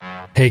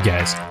Hey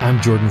guys,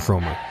 I'm Jordan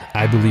Fromer.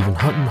 I believe in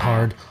hunting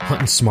hard,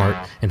 hunting smart,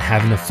 and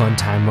having a fun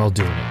time while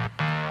doing it.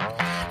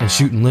 And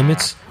shooting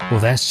limits, well,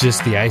 that's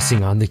just the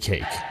icing on the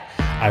cake.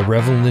 I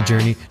revel in the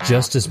journey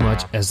just as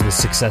much as the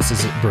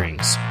successes it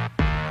brings.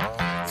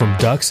 From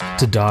ducks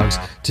to dogs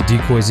to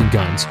decoys and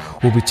guns,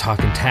 we'll be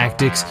talking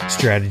tactics,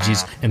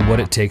 strategies, and what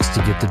it takes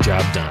to get the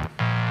job done.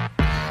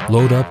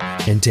 Load up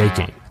and take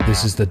aim.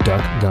 This is the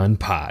Duck Gun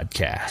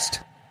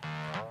Podcast.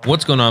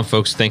 What's going on,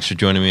 folks? Thanks for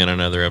joining me on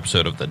another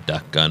episode of the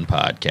Duck Gun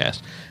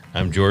Podcast.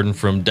 I'm Jordan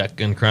from Duck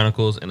Gun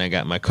Chronicles, and I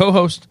got my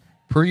co-host,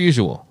 per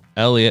usual,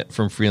 Elliot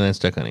from Freelance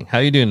Duck Hunting. How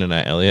you doing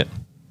tonight, Elliot?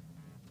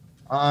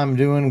 I'm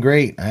doing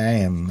great. I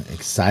am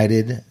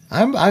excited.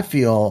 I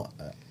feel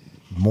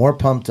more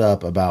pumped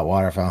up about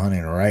waterfowl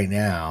hunting right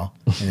now,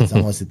 and it's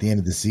almost at the end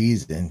of the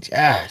season.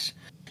 Gosh,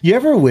 you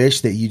ever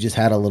wish that you just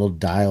had a little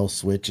dial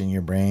switch in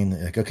your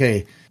brain? Like,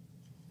 okay,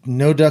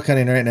 no duck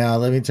hunting right now.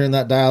 Let me turn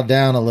that dial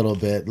down a little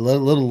bit. A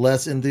little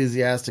less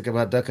enthusiastic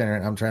about duck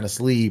hunting. I'm trying to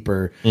sleep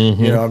or,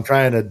 I'm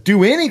trying to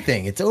do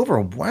anything. It's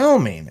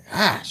overwhelming.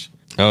 Gosh.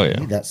 Oh, yeah. I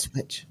need that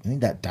switch. I need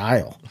that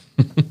dial.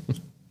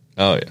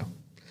 Oh, yeah.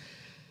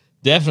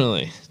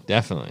 Definitely.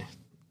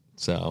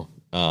 So,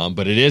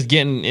 but it is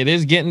getting to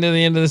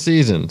the end of the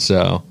season.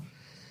 So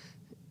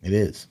it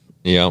is.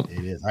 Yeah.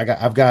 It is.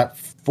 I've got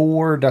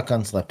 4 duck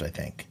hunts left, I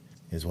think,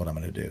 is what I'm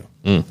going to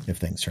do if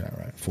things turn out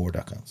right. 4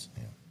 duck hunts.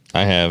 Yeah.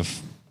 I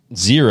have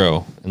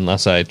 0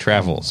 unless I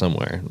travel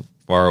somewhere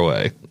far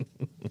away.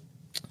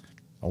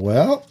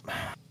 Well,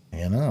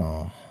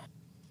 Kansas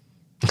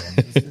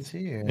is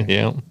here.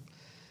 Yeah.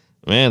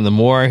 Man, the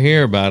more I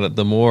hear about it,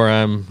 the more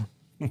I'm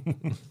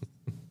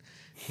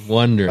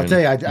wondering. I'll tell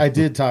you, I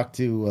did talk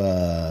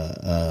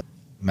to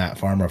Matt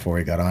Farmer before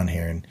he got on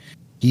here, and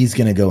he's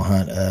going to go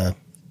hunt a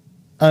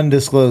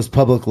undisclosed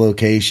public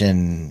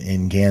location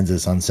in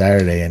Kansas on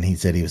Saturday, and he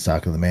said he was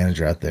talking to the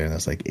manager out there, and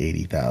there's like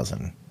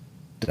 80,000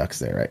 ducks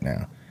there right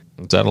now.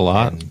 Is that a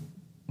lot? And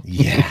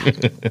yeah.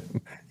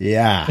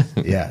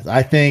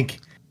 I think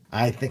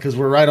because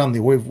we're right on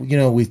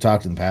we've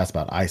talked in the past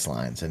about ice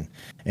lines, and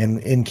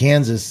in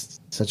Kansas,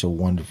 such a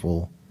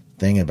wonderful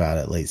thing about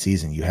it late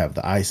season, you have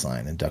the ice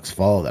line and ducks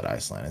follow that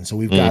ice line, and so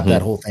we've got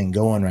that whole thing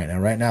going right now.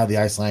 Right now, the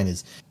ice line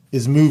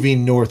is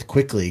moving north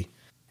quickly,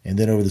 and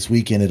then over this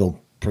weekend it'll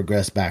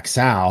progress back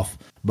south.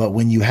 But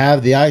when you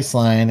have the ice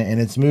line and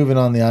it's moving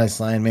on the ice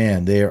line,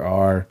 man, there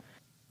are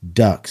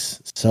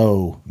ducks.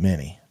 So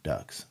many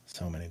ducks.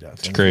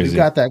 It's crazy. We've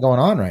got that going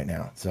on right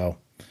now. So,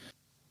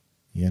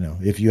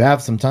 if you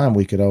have some time,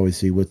 we could always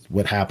see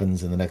what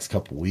happens in the next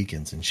couple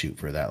weekends and shoot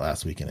for that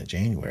last weekend of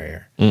January.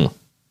 Or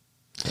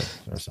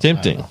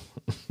tempting.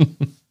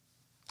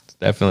 It's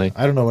definitely.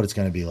 I don't know what it's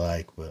going to be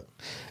like, but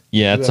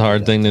yeah, it's a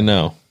hard thing to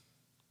know.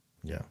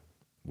 Yeah,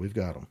 we've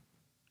got them.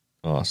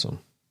 Awesome.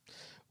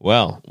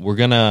 Well,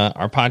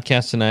 our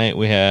podcast tonight,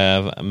 we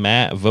have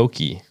Matt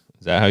Vokey.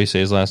 Is that how you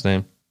say his last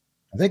name?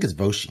 I think it's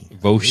Voshi.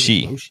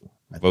 Voshi.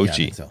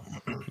 Yeah, so.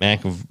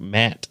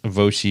 Matt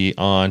Voshi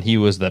on. He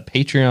was the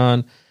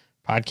Patreon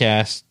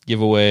podcast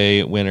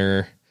giveaway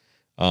winner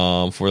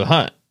for the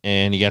hunt,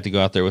 and he got to go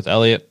out there with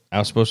Elliot. I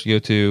was supposed to go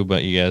too,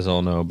 but you guys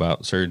all know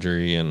about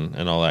surgery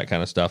and all that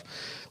kind of stuff.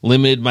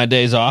 Limited my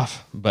days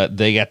off, but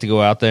they got to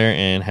go out there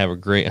and have a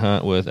great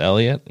hunt with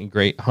Elliot,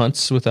 great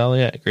hunts with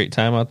Elliot, great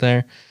time out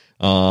there.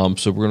 So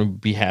we're going to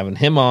be having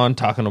him on,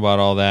 talking about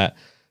all that.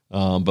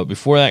 But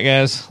before that,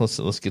 guys,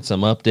 let's get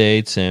some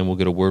updates, and we'll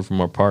get a word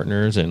from our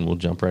partners, and we'll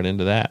jump right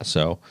into that.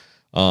 So,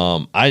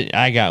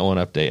 I got one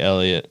update,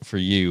 Elliot, for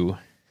you,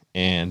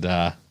 and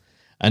I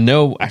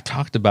know I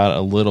talked about it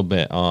a little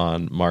bit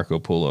on Marco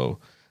Polo,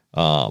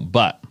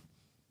 but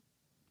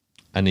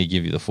I need to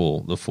give you the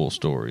full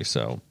story.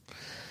 So,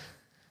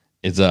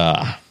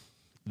 I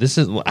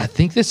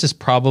think this is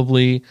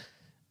probably,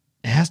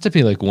 it has to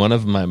be like one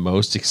of my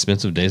most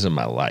expensive days of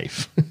my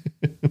life.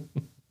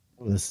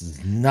 This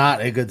is not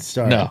a good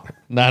start. No,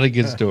 not a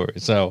good story.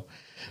 So,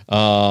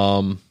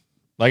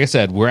 like I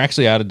said, we're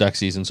actually out of duck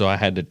season, so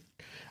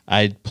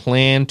I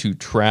planned to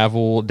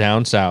travel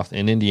down south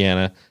in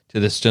Indiana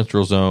to the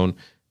Central Zone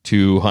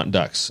to hunt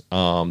ducks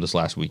this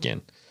last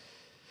weekend.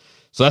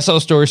 So that's how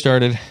the story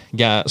started.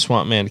 Got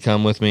Swamp Man to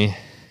come with me,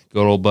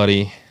 good old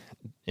buddy,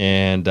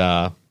 and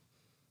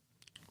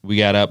we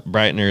got up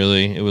bright and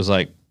early. It was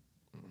like,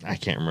 I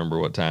can't remember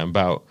what time,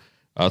 about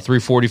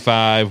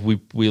 3:45.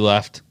 We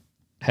left,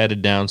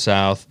 headed down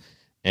south,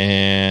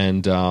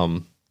 and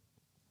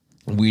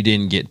we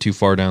didn't get too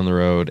far down the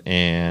road,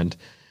 and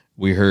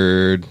we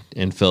heard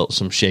and felt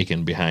some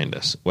shaking behind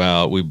us.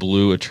 Well, we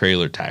blew a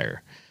trailer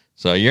tire.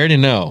 So you already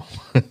know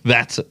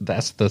that's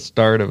the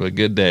start of a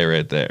good day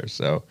right there.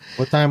 So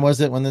what time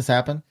was it when this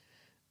happened?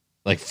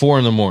 Like 4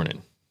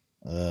 a.m.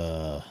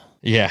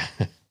 Yeah.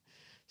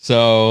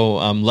 So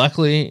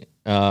luckily,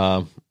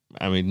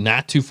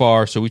 not too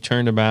far. So we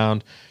turned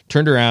around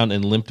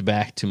and limped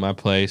back to my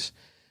place.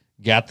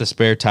 Got the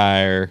spare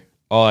tire,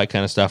 all that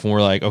kind of stuff. And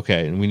we're like,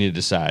 okay, and we need to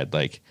decide.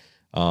 Like,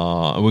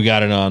 we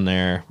got it on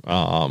there,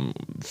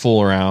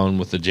 fool around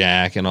with the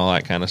jack and all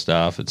that kind of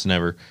stuff. It's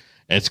never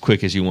as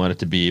quick as you want it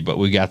to be. But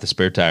we got the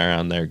spare tire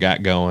on there,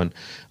 got going.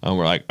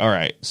 We're like, all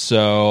right,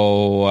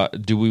 so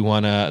do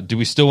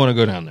we still want to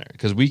go down there?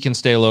 Because we can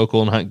stay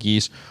local and hunt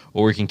geese,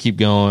 or we can keep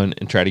going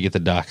and try to get the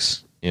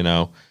ducks,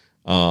 and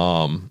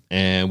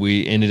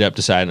we ended up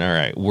deciding, all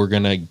right, we're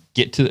going to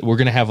get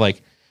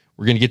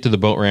to the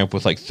boat ramp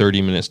with like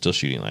 30 minutes till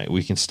shooting light.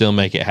 We can still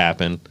make it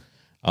happen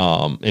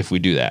if we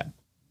do that.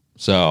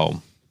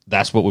 So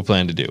that's what we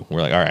plan to do.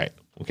 We're like, all right,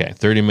 okay,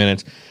 30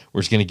 minutes.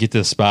 We're just going to get to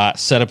the spot,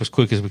 set up as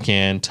quick as we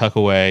can, tuck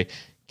away,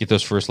 get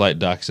those first light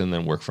ducks, and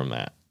then work from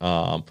that.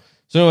 So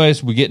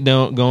anyways, we get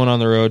going on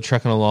the road,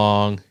 trucking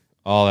along,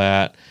 all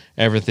that,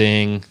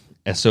 everything,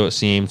 as so it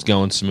seems,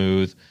 going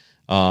smooth.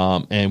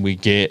 And we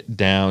get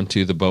down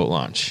to the boat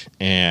launch,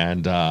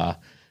 and I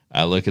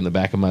look in the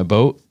back of my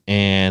boat,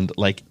 and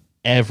like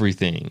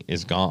everything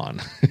is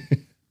gone,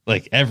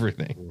 like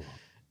everything.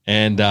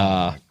 And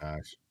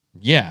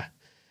yeah.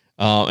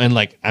 And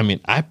like, I mean,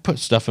 I put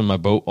stuff in my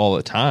boat all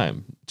the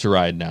time to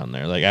ride down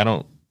there. Like, I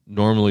don't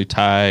normally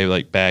tie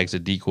like bags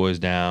of decoys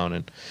down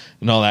and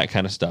all that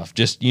kind of stuff.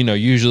 Just,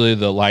 usually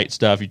the light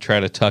stuff you try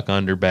to tuck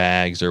under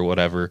bags or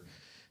whatever,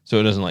 so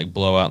it doesn't like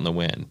blow out in the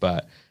wind.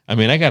 But I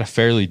mean, I got a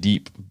fairly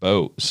deep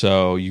boat,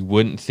 so you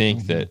wouldn't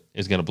think that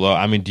it's going to blow.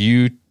 I mean, do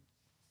you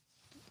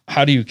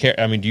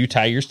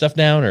tie your stuff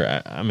down,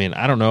 or, I mean,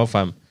 I don't know if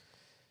I'm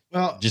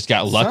just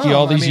got lucky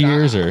all these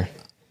years, or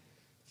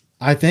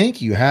I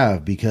think you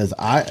have, because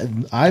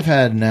I've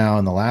had now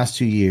in the last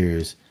 2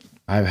 years,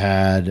 I've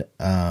had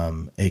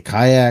a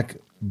kayak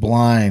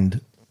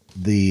blind,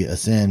 the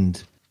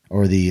Ascend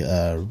or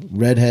the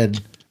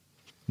Redhead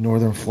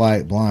Northern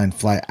Flight blind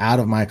fly out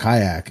of my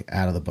kayak,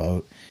 out of the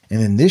boat.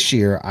 And then this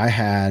year I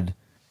had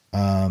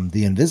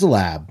the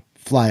Invisilab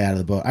fly out of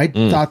the boat. I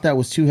thought that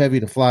was too heavy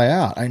to fly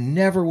out. I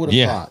never would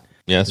have thought.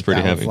 Yeah, it's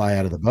pretty heavy. Fly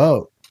out of the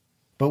boat.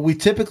 But we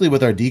typically,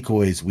 with our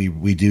decoys,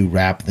 we do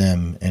wrap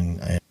them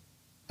in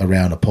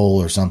around a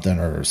pole or something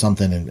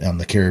on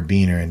the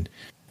carabiner,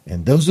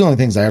 and those are the only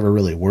things I ever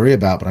really worry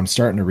about. But I'm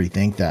starting to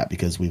rethink that,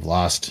 because we've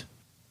lost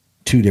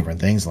 2 different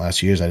things the last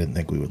few years I didn't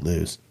think we would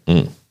lose.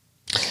 And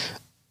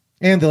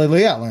the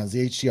layout lounge,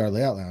 the HTR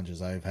layout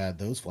lounges, I've had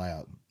those fly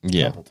out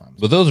a couple times.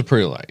 But those are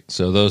pretty light,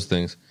 so those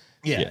things.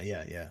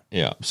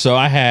 Yeah. So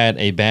I had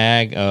a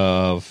bag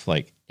of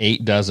like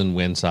 8 dozen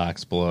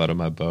windsocks blow out of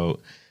my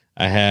boat.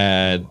 I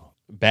had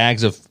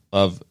bags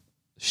of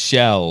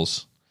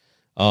shells,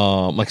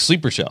 like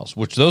sleeper shells,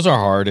 which those are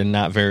hard and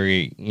not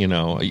very,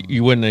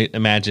 you wouldn't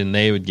imagine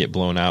they would get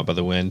blown out by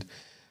the wind.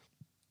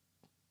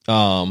 It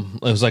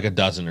was like 1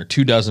 dozen or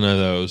 2 dozen of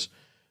those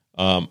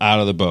out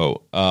of the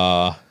boat.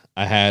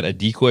 I had a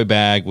decoy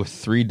bag with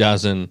 3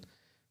 dozen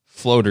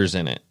floaters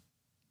in it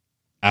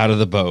out of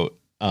the boat.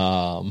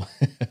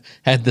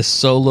 Had the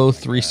Solo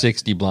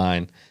 360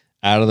 blind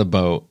out of the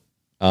boat.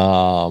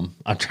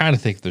 I'm trying to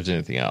think if there's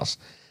anything else.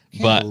 I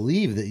can't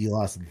believe that you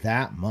lost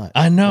that much.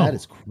 I know. That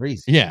is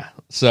crazy. Yeah.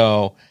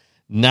 So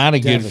not a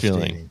good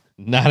feeling.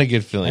 Not a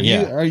good feeling.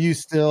 Are you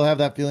still have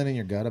that feeling in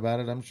your gut about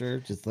it? I'm sure.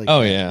 Just like,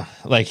 oh yeah.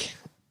 Like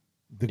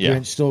the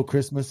Grinch stole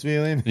Christmas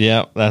feeling.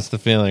 Yeah. That's the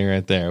feeling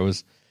right there.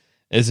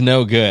 It's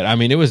no good. I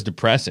mean, it was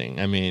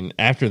depressing. I mean,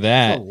 after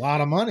that, that's a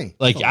lot of money.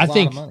 Like, I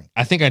think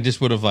I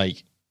just would have,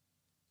 like,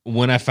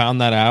 when I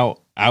found that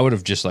out, I would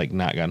have just like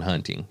not gone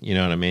hunting. You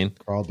know what I mean?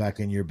 Crawled back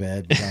in your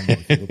bed, down in the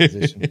fetal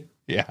position.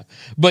 Yeah.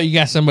 But you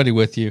got somebody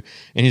with you,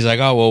 and he's like,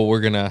 oh, well,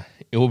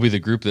 it will be the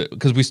group that,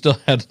 because we still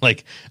had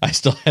I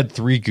still had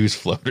 3 goose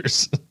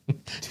floaters.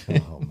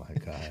 Oh my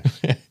God.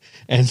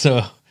 And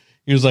so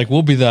he was like,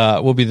 we'll be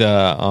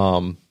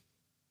the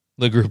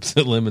group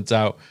that limits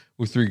out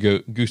with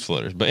 3 goose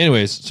floaters. But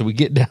anyways, so we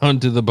get down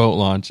to the boat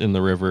launch in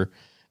the river,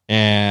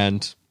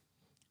 and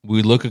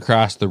we look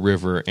across the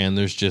river, and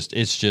it's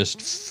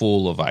just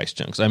full of ice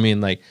chunks. I mean,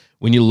 like,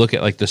 when you look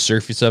at like the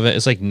surface of it,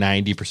 it's like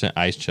 90%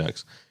 ice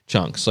chunks.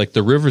 Like,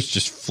 the river's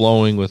just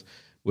flowing with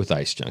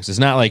ice chunks. It's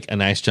not like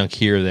an ice chunk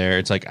here or there.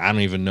 It's like, I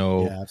don't even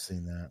know. Yeah, I've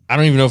seen that. I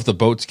don't even know if the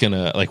boat's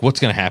gonna, like, what's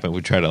gonna happen if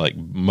we try to like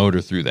motor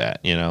through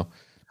that,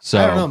 So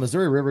I don't know.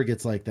 Missouri River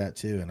gets like that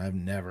too, and I've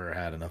never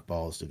had enough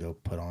balls to go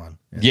put on.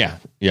 Yeah,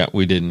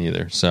 we didn't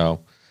either.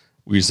 So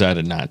we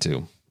decided not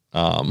to.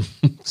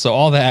 So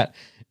all that,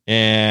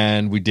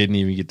 and we didn't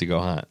even get to go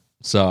hunt.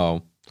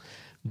 So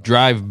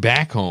drive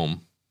back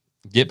home,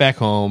 get back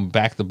home,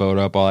 back the boat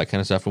up, all that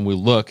kind of stuff, and we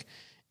look,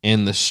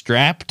 and the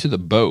strap to the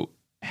boat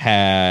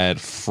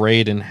had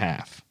frayed in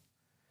half,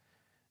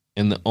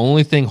 and the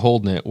only thing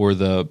holding it were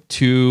the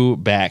 2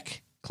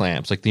 back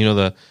clamps, like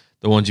the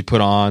ones you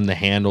put on the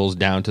handles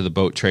down to the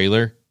boat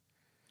trailer.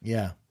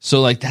 Yeah.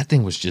 So like that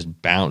thing was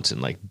just bouncing,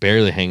 like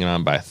barely hanging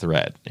on by a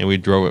thread, and we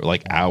drove it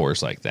like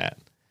hours like that.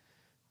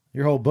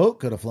 Your whole boat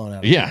could have flown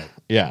out. Yeah.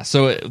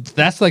 So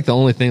that's like the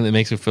only thing that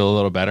makes me feel a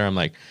little better. I'm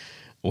like,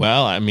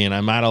 well, I mean, I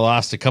might have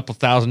lost a couple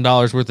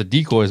 $1,000s worth of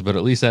decoys, but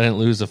at least I didn't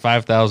lose a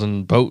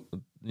 5,000 boat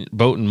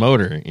and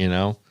motor,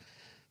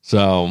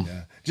 So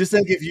yeah. Just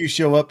like if you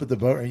show up at the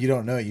boat and you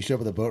don't know it, you show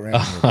up at the boat ramp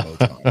and your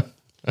boat's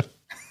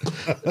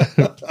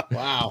on.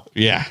 Wow.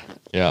 Yeah.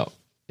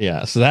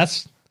 So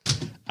that's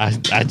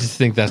I just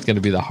think that's going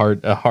to be a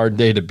hard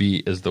day to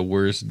beat as the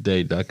worst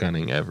day duck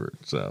hunting ever.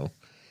 So,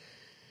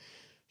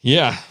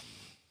 yeah.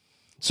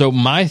 So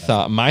my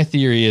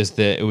theory is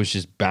that it was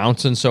just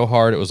bouncing so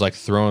hard. It was like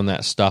throwing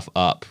that stuff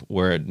up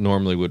where it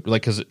normally would,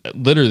 like, cause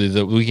literally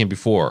the weekend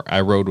before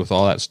I rode with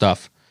all that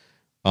stuff,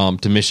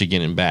 to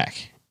Michigan and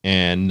back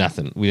and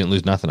nothing. We didn't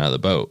lose nothing out of the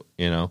boat,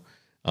 you know?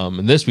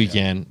 And this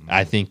weekend,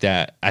 I think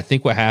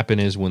what happened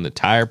is when the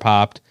tire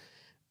popped,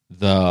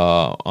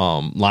 the,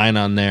 line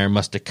on there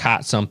must've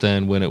caught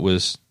something when it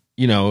was,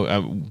 you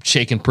know,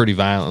 shaking pretty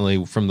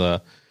violently from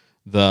the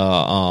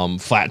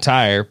flat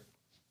tire.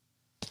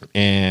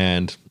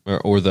 And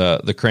or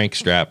the crank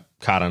strap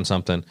caught on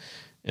something,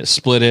 it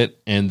split it,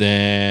 and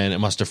then it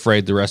must have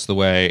frayed the rest of the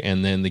way,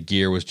 and then the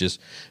gear was just,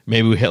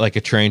 maybe we hit like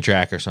a train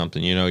track or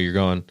something, you know, you're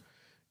going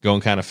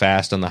kind of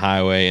fast on the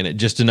highway, and it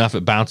just enough,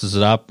 it bounces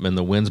it up, and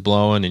the wind's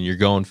blowing, and you're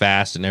going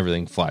fast, and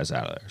everything flies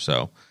out of there.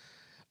 So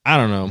I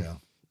don't know. Yeah.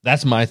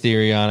 That's my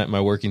theory on it,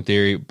 my working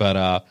theory.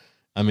 But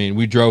I mean,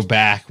 we drove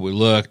back, we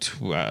looked,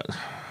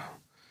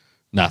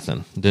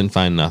 nothing, didn't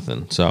find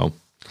nothing. So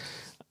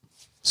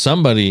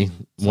somebody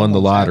won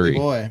the lottery.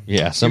 Boy.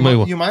 Yeah,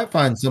 somebody. You might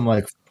find some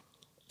like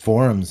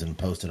forums and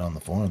post it on the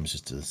forums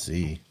just to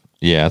see.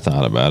 Yeah, I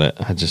thought about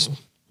it.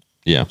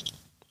 Yeah.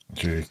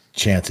 Your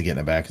chance of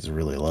getting it back is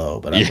really low,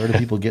 but I've heard of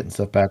people getting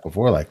stuff back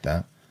before like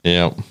that.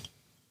 Yeah.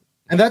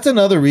 And that's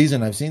another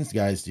reason I've seen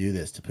guys do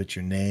this, to put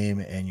your name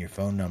and your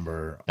phone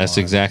number. That's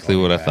exactly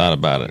what I thought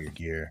about it. Your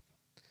gear.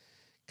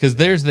 Because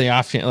there's the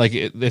option, like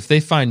if they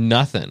find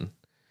nothing,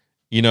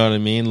 you know what I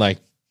mean? Like,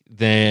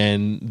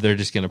 then they're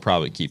just going to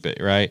probably keep it,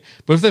 right?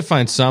 But if they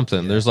find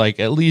something, there's like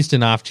at least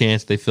an off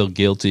chance they feel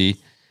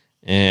guilty,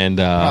 and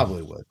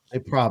probably would. They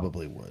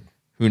probably would.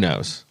 Who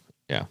knows?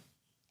 Yeah,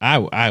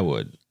 I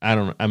would. I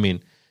don't. I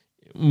mean,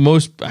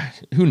 most.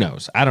 Who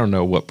knows? I don't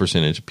know what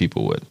percentage of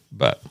people would,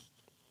 but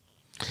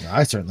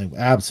I certainly,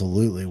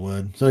 absolutely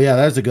would. So yeah,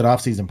 that's a good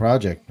off-season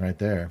project right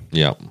there.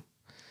 Yep.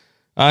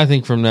 I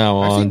think from now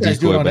on, guys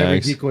do it on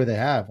bags. Every decoy they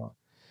have.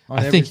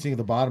 I think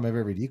the bottom of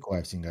every decoy,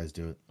 I've seen guys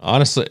do it.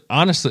 Honestly,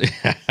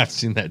 I've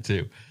seen that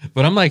too.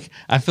 But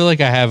I feel like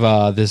I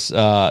have this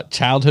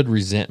childhood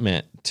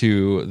resentment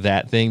to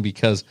that thing,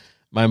 because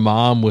my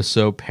mom was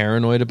so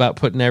paranoid about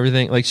putting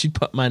everything. Like, she'd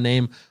put my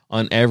name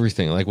on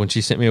everything. Like when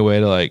she sent me away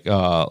to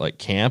like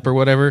camp or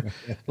whatever,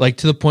 like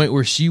to the point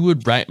where she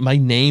would write, my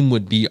name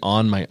would be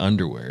on my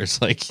underwear.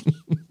 It's like.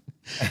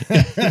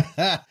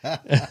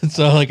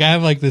 So like I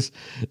have like this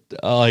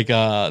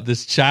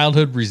this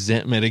childhood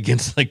resentment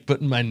against like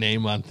putting my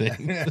name on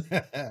things.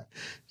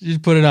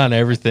 Just put it on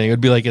everything. It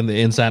would be like in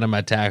the inside of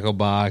my tackle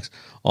box,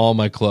 all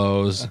my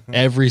clothes,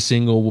 every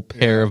single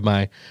pair of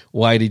my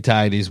whitey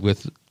tidies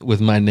with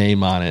my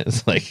name on it.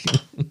 It's like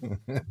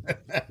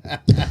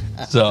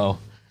so.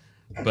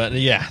 But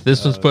yeah,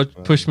 this one's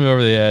pushed me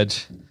over the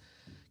edge.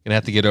 Gonna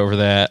have to get over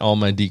that. All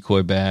my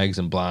decoy bags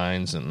and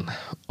blinds and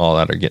all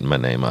that are getting my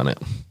name on it.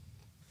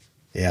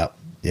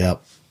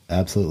 Yep,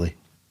 absolutely.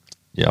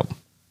 Yep.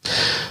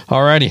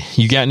 Alrighty,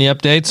 you got any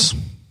updates?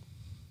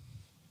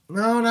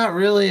 No, not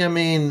really. I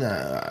mean,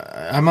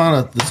 I'm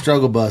on the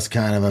struggle bus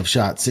kind of. I've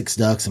shot 6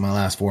 ducks in my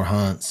last 4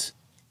 hunts.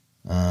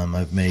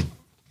 I've made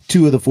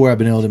 2 of the 4 I've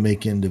been able to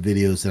make into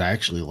videos that I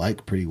actually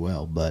like pretty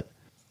well, but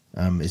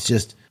it's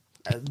just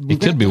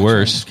it could be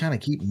worse. Just kind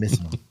of keep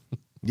missing them.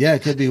 Yeah,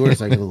 it could be worse.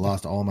 I could have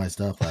lost all my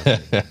stuff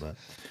last week, but.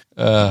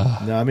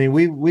 No, I mean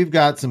we've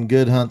got some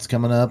good hunts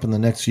coming up in the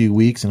next few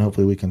weeks, and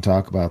hopefully we can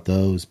talk about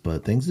those.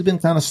 But things have been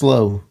kind of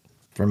slow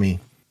for me.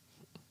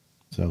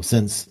 So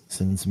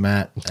since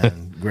Matt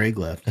and Greg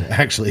left,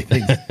 actually, I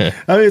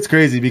mean it's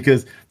crazy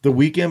because the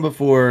weekend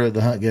before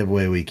the hunt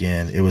giveaway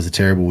weekend, it was a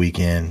terrible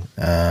weekend.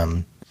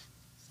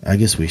 I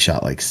guess we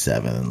shot like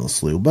 7 in the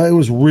slough, but it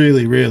was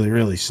really, really,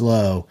 really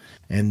slow.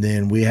 And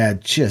then we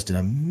had just an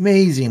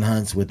amazing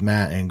hunts with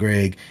Matt and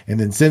Greg. And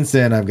then since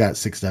then, I've got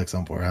 6 ducks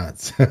on 4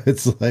 hunts.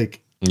 It's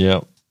like,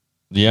 yep,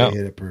 they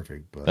hit it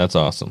perfect. But that's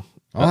awesome.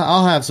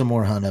 I'll have some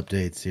more hunt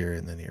updates here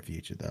in the near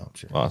future, though. I'm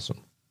sure.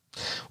 Awesome.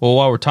 Well,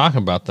 while we're talking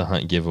about the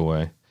hunt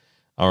giveaway,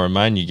 I'll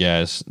remind you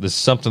guys, this is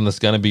something that's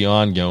going to be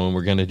ongoing.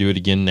 We're going to do it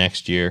again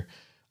next year.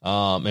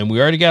 And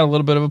we already got a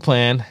little bit of a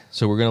plan,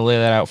 so we're going to lay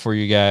that out for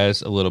you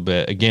guys a little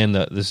bit. Again,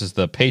 this is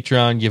the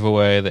Patreon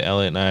giveaway that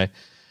Elliot and I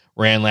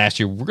ran last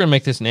year. We're going to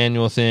make this an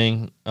annual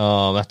thing.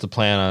 That's the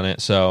plan on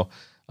it. So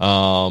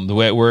the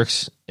way it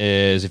works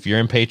is if you're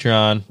in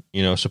Patreon,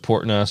 you know,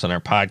 supporting us on our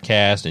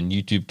podcast and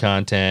YouTube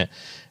content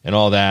and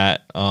all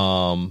that,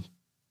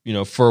 you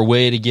know, for a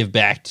way to give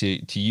back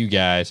to you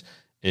guys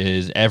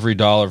is every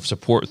dollar of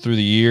support through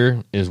the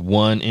year is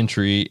 1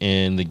 entry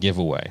in the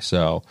giveaway.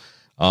 So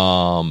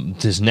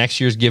this next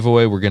year's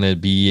giveaway, we're going to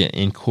be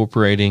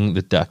incorporating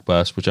the duck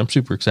bus, which I'm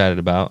super excited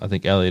about. I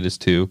think Elliot is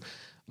too.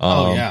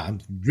 Yeah,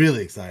 I'm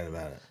really excited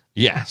about it.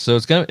 Yeah, so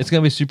it's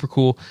gonna be super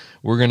cool.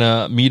 We're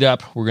gonna meet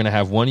up. We're gonna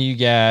have one of you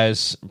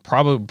guys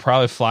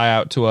probably fly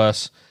out to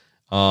us,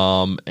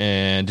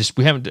 and just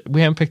we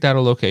haven't picked out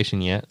a location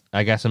yet.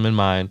 I got some in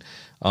mind,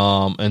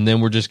 and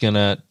then we're just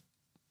gonna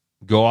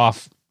go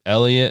off.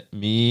 Elliot,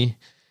 me,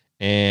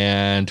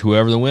 and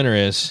whoever the winner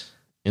is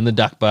in the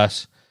duck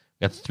bus,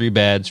 got the 3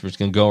 beds. We're just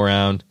going to go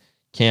around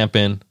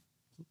camping,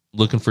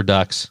 looking for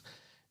ducks,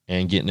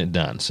 and getting it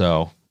done.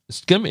 So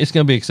it's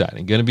gonna be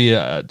exciting. Going to be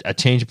a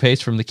change of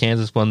pace from the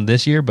Kansas one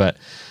this year, but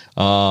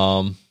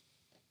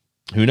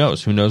who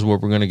knows? Who knows where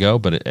we're going to go?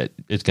 But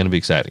it's going to be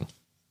exciting.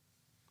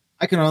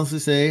 I can honestly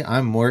say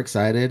I'm more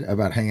excited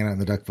about hanging out in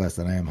the duck bus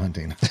than I am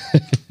hunting.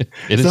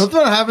 It is Something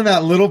about having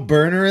that little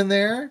burner in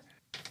there.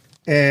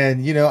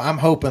 And, I'm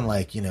hoping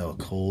like, a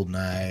cold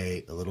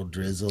night, a little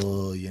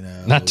drizzle,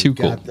 not too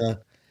cold,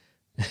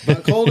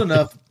 but cold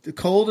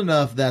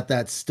enough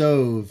that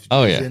stove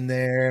is in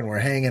there and we're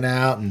hanging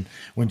out. And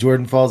when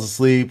Jordan falls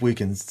asleep, we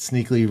can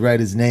sneakily write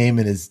his name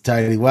in his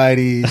tidy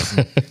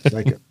whities.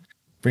 Like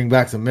bring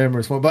back some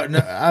memories. But no,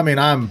 I mean,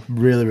 I'm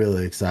really,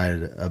 really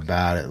excited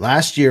about it.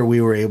 Last year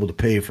we were able to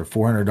pay for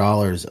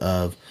 $400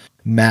 of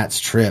Matt's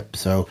trip.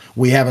 So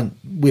we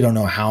don't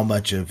know how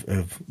much of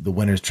the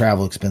winter's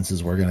travel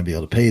expenses we're going to be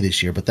able to pay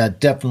this year, but that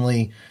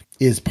definitely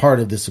is part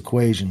of this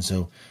equation.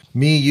 So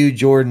me, you,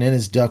 Jordan, and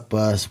his duck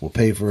bus will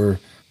pay for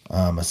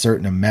a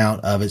certain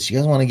amount of it. So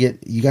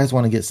you guys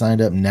want to get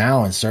signed up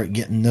now and start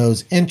getting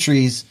those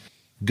entries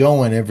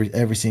going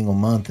every single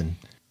month and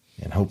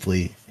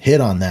hopefully hit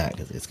on that,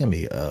 because it's going to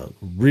be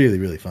really,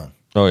 really fun.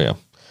 Oh yeah.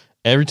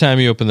 Every time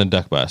you open the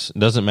duck bus, it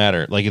doesn't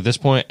matter. Like at this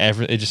point,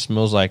 it just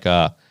smells like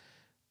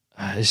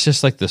it's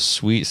just like the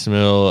sweet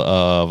smell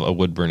of a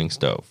wood burning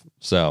stove.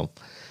 So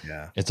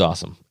yeah, it's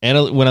awesome.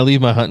 And when I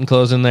leave my hunting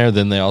clothes in there,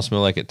 then they all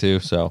smell like it too.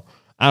 So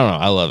I don't know.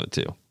 I love it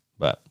too.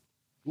 But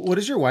what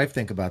does your wife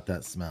think about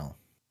that smell?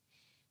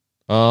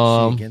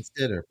 Is she against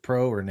it or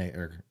pro or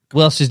negative?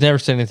 Well, she's never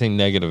said anything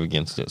negative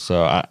against it.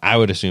 So I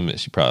would assume that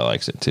she probably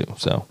likes it too.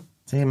 So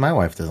see, my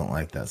wife doesn't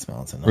like that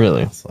smell. It's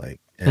really? It's like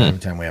every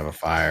time we have a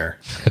fire,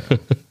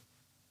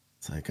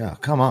 it's like, oh,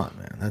 come on,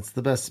 man. That's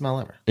the best smell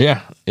ever.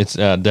 Yeah, it's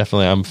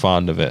definitely, I'm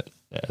fond of it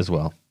as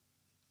well.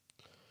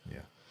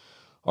 Yeah.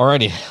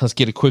 Alrighty, let's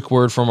get a quick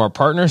word from our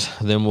partners.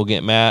 Then we'll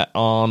get Matt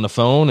on the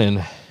phone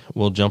and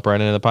we'll jump right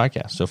into the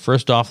podcast. So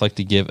first off, I'd like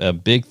to give a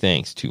big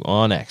thanks to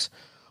onX.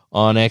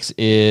 onX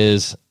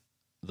is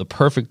the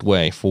perfect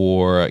way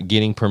for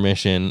getting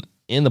permission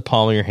in the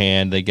palm of your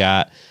hand. They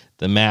got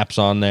the maps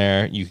on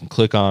there. You can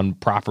click on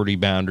property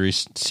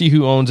boundaries, see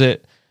who owns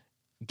it,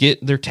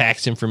 get their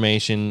tax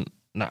information,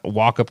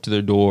 walk up to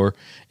their door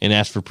and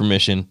ask for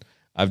permission.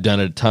 I've done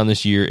it a ton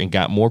this year and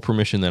got more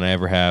permission than I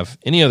ever have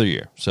any other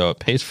year. So it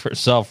pays for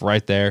itself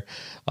right there.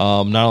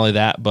 Not only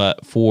that,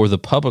 but for the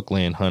public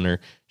land hunter,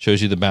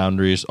 shows you the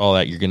boundaries, all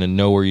that. You're going to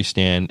know where you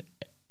stand.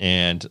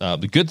 And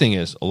the good thing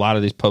is a lot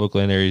of these public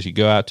land areas you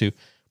go out to,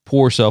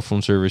 poor cell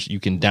phone service, you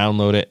can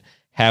download it,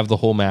 have the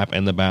whole map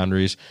and the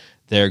boundaries.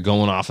 They're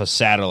going off a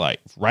satellite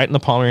right in the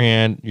palm of your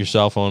hand, your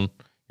cell phone,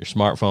 your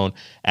smartphone,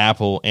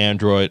 Apple,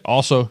 Android.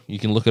 Also, you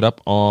can look it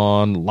up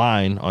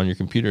online on your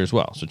computer as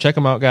well. So check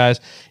them out, guys.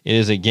 It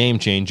is a game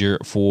changer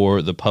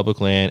for the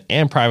public land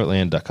and private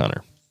land duck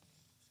hunter.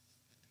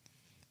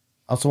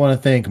 Also want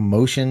to thank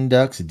Motion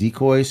Ducks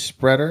Decoy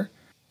Spreader.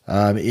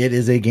 It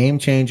is a game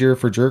changer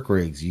for jerk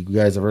rigs. You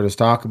guys have heard us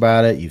talk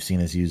about it. You've seen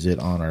us use it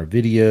on our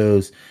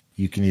videos.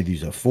 You can either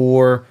use a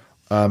 4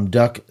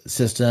 duck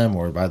system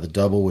or by the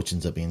double, which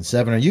ends up being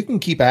 7, or you can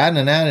keep adding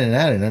and adding and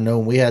adding. I know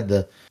when we had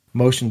the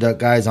Motion Duck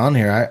guys on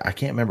here, I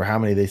can't remember how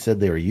many they said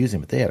they were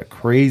using, but they had a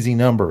crazy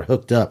number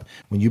hooked up.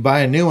 When you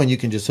buy a new one, you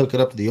can just hook it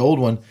up to the old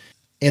one,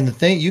 and the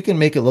thing, you can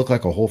make it look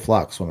like a whole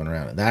flock swimming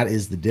around it. That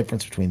is the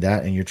difference between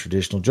that and your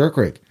traditional jerk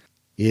rig.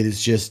 It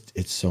is just,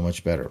 it's so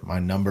much better. My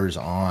numbers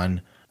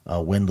on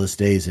windless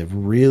days have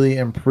really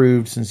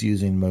improved since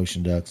using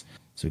Motion Ducks.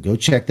 So go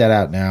check that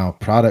out now.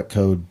 Product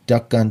code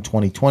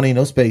DuckGun2020,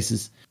 no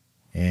spaces,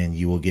 and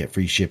you will get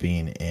free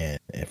shipping and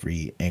a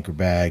free anchor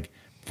bag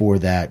for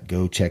that.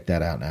 Go check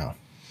that out now.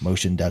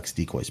 Motion Ducks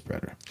Decoy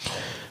Spreader.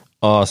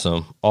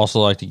 Awesome. Also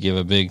like to give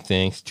a big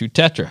thanks to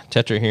Tetra,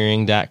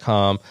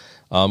 tetrahearing.com.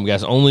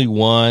 Guys, only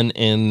 1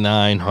 in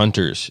 9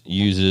 hunters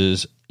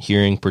uses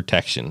hearing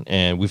protection,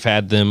 and we've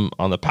had them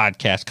on the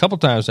podcast a couple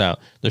times now.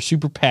 They're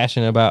super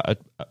passionate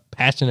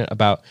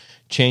about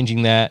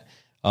changing that.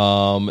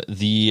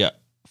 The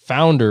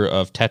founder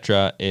of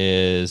Tetra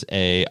is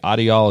a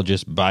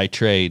audiologist by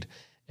trade,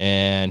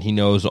 and he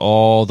knows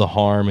all the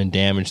harm and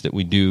damage that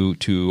we do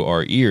to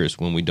our ears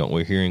when we don't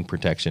wear hearing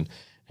protection.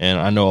 And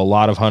I know a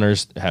lot of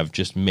hunters have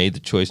just made the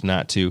choice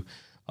not to,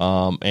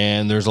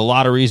 and there's a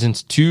lot of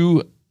reasons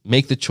to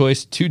make the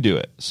choice to do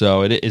it.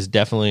 So it is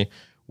definitely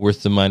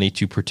worth the money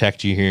to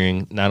protect your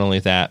hearing. Not only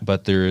that,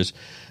 but there's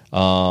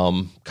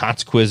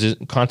consequences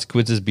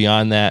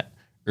beyond that,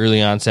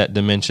 early onset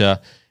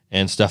dementia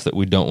and stuff that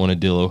we don't want to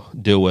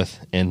deal with.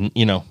 And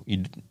you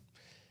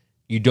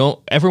don't.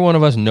 Every one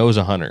of us knows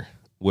a hunter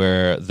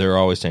where they're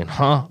always saying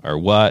 "huh" or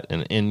 "what,"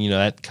 and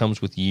that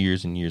comes with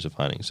years and years of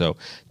hunting. So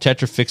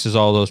Tetra fixes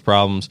all those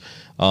problems,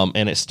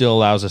 and it still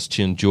allows us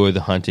to enjoy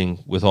the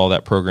hunting with all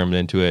that programmed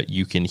into it.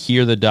 You can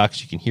hear the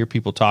ducks, you can hear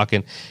people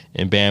talking,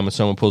 and bam, when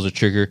someone pulls a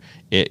trigger,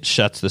 it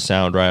shuts the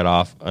sound right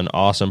off. An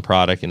awesome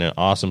product and an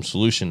awesome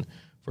solution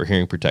for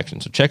hearing protection.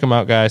 So check them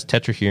out, guys.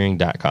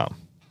 TetraHearing.com.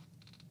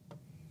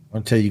 I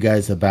want to tell you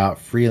guys about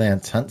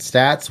Freelance Hunt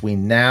Stats. We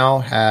now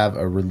have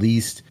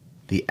released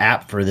the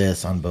app for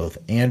this on both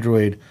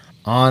Android,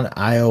 on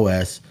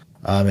iOS.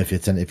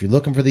 If you're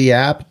looking for the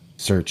app,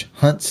 search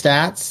Hunt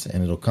Stats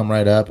and it'll come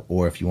right up.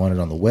 Or if you want it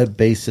on the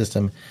web-based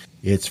system,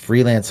 it's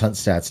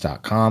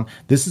freelancehuntstats.com.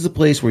 This is a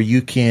place where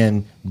you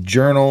can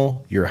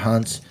journal your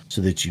hunts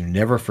so that you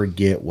never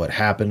forget what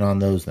happened on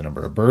those, the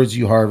number of birds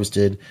you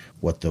harvested,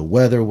 what the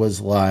weather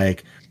was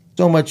like.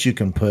 So much you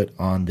can put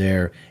on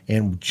there.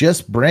 And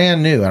just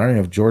brand new, I don't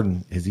know if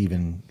Jordan has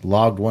even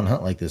logged one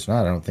hunt like this or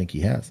not. I don't think he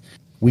has.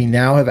 We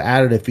now have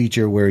added a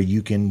feature where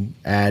you can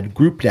add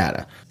group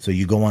data. So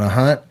you go on a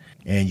hunt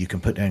and you can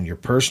put down your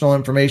personal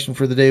information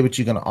for the day, but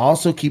you can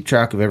also keep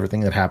track of everything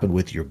that happened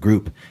with your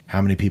group.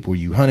 How many people were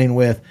you hunting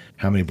with?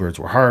 How many birds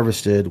were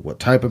harvested? What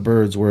type of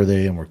birds were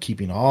they? And we're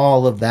keeping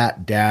all of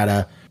that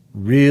data.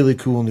 Really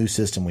cool new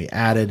system we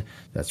added.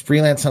 That's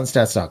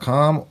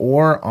freelancehuntstats.com,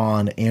 or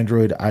on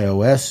Android,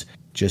 iOS,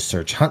 just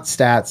search Hunt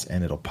Stats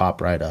and it'll pop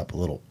right up. A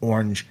little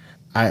orange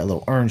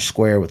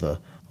square with a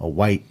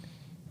white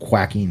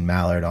quacking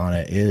mallard on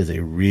it. It is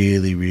a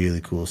really,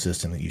 really cool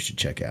system that you should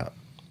check out.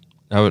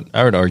 I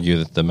would argue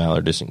that the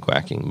mallard isn't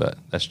quacking, but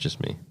that's just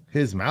me.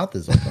 His mouth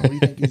is open. What do you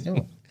think he's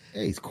doing?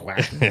 Yeah, he's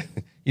quacking.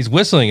 He's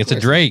whistling. It's a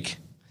drake.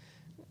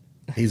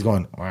 He's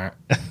going. Wah,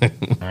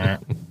 wah.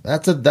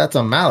 That's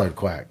a mallard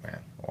quack, man.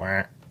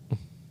 Wah,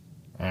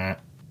 wah.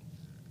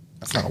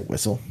 That's not a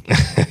whistle.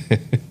 What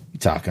you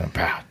talking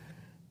about?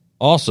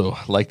 Also,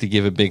 like to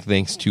give a big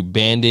thanks to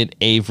Bandit,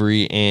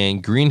 Avery,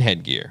 and Green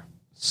Headgear.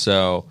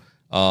 So,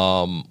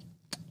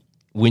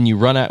 when you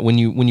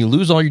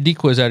lose all your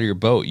decoys out of your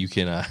boat, you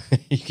can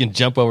you can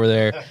jump over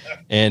there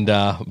and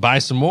buy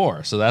some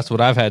more. So that's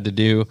what I've had to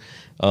do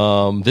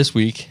this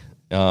week.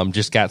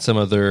 Just got some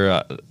of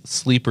their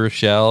sleeper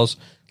shells,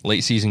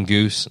 late season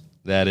goose.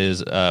 That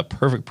is a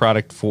perfect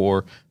product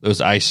for those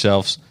ice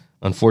shelves.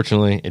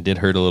 Unfortunately, it did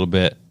hurt a little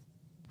bit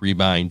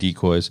rebuying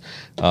decoys,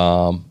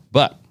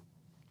 but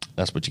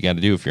that's what you got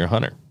to do if you're a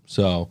hunter.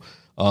 So,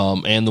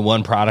 and the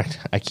one product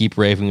I keep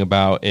raving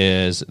about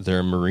is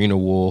their merino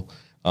wool.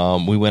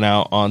 We went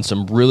out on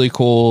some really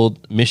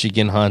cold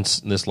Michigan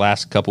hunts this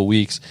last couple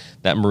weeks.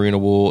 That merino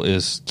wool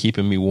is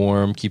keeping me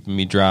warm, keeping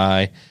me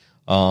dry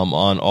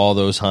on all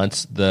those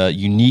hunts. The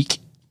unique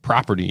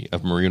property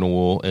of merino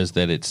wool is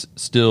that it's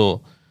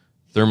still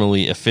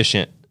thermally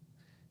efficient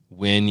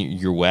when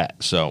you're wet.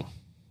 So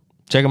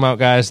check them out,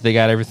 guys. They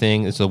got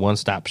everything. It's a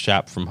one-stop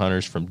shop from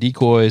hunters, from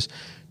decoys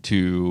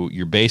to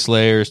your base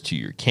layers, to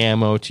your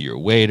camo, to your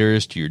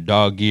waders, to your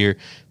dog gear.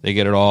 They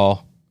get it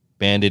all.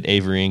 Bandit,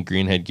 Avery, and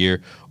Green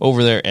Headgear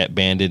over there at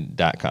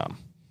bandit.com.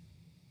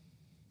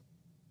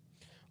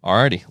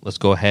 Alrighty, let's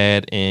go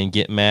ahead and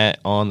get Matt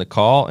on the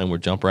call, and we'll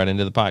jump right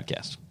into the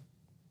podcast.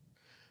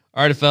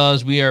 Alrighty,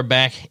 fellas, we are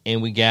back,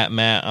 and we got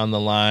Matt on the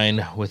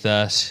line with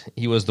us.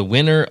 He was the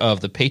winner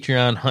of the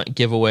Patreon hunt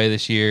giveaway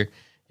this year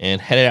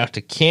and headed out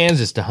to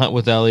Kansas to hunt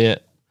with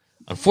Elliot.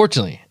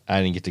 Unfortunately,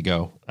 I didn't get to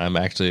go. I'm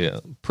actually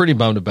pretty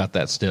bummed about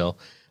that still,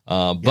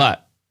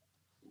 but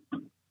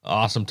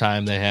awesome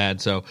time they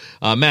had. So,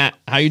 Matt,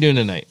 how you doing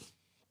tonight?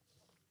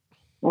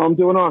 Well, I'm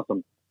doing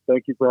awesome.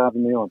 Thank you for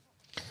having me on.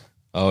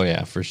 Oh,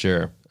 yeah, for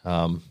sure.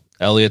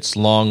 Elliot's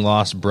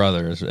long-lost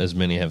brother, as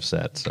many have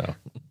said. So,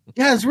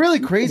 yeah, it's really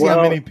crazy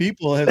how many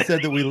people have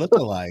said that we look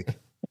alike.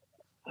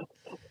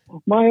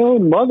 My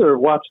own mother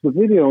watched the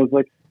video and was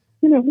like,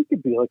 he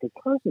could be like a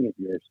cousin of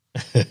yours.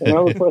 And I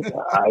was like,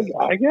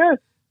 I guess.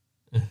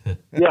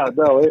 Yeah,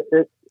 no,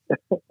 it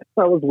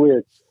that was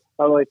weird.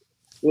 I like,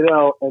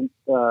 and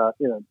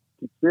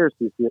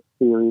conspiracy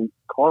theory,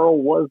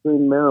 Carl was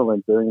in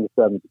Maryland during the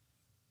 70s.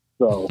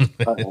 So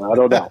I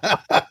don't know.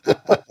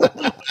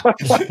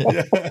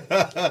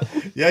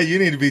 Yeah, you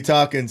need to be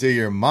talking to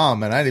your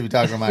mom, and I need to be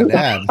talking to my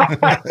dad.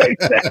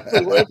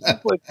 Exactly.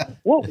 It's like,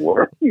 what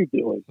were you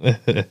doing?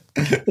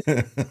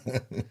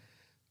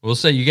 We'll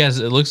say you guys.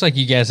 It looks like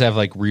you guys have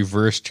like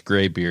reversed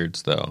gray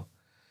beards, though.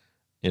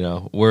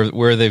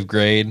 Where they've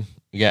grayed.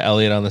 You got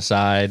Elliot on the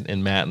side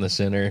and Matt in the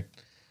center.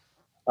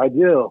 I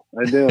do.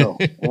 I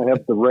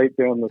have the right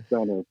down the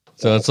center.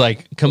 So it's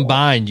like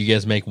combined, you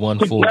guys make one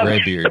full gray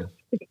beard.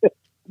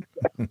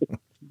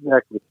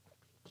 Exactly.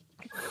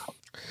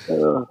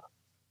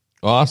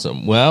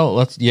 Awesome. Well,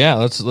 let's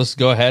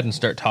go ahead and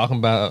start talking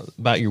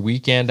about your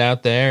weekend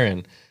out there,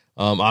 and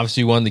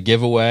obviously you won the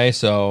giveaway.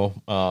 So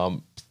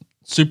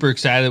super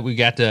excited that we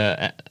got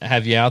to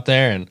have you out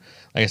there. And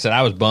like I said,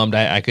 I was bummed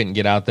I couldn't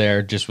get out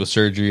there just with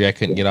surgery. I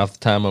couldn't get off the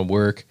time of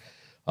work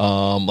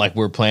like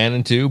we're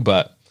planning to,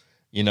 but.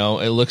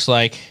 It looks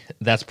like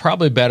that's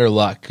probably better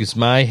luck, because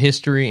my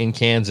history in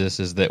Kansas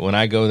is that when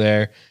I go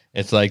there,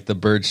 it's like the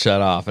birds shut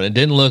off, and it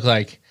didn't look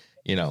like,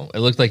 it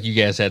looked like you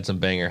guys had some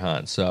banger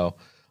hunts. So,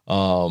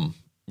 go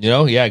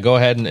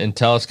ahead and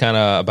tell us kind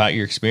of about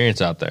your experience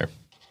out there.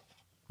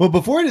 Well,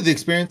 before I did the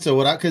experience, so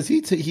because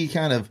he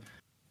kind of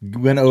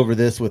went over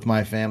this with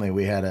my family,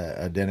 we had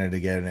a dinner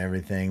together and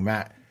everything.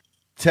 Matt,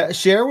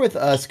 share with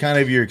us kind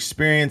of your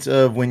experience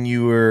of when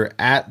you were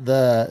at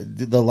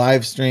the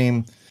live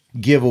stream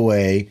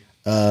giveaway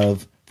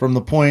of from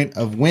the point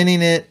of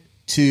winning it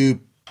to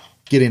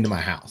getting to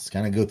my house.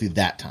 Kind of go through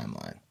that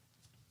timeline.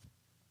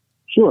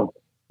 Sure.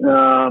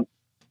 Yeah.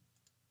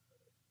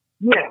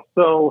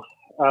 So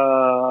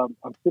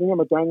I'm sitting on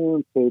my dining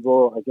room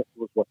table. I guess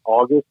it was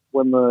August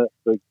when the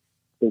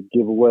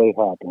giveaway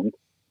happened,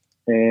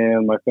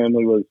 and my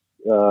family was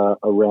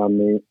around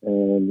me,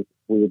 and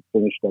we had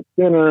finished up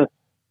dinner,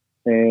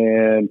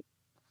 and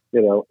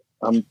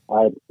I'm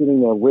sitting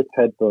there with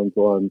headphones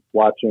on,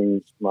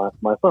 watching my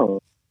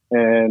phone,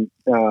 and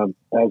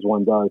as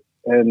one does,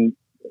 and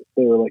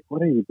they were like,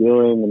 "What are you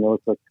doing?" And I was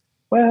like,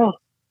 "Well,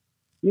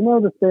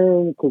 the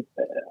thing, because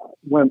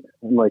when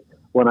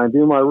I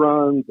do my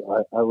runs,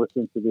 I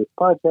listen to this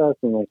podcast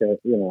and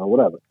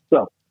whatever."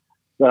 So,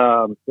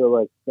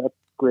 that's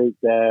great,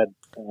 Dad.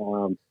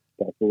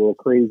 That's a little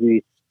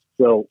crazy.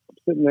 So I'm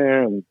sitting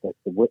there, and like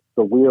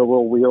the wheel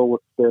was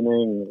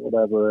spinning, or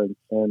whatever,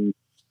 and then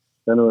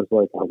it was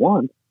like, I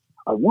won,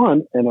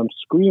 and I'm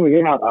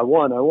screaming out, I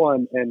won,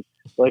 and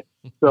and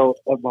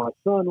my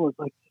son was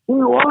like, "We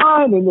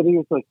won!" And then he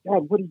was like,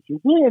 "Dad, what did you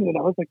win?" And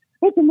I was like,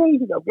 "That's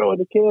amazing! I'm going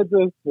to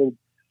Kansas." And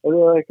they're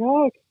like,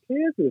 "Oh,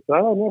 Kansas, huh?"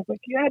 And I was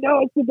like, "Yeah,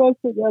 no, it's the best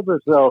thing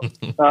ever." So,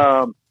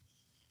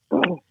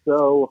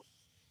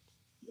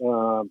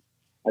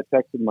 I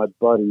texted my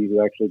buddy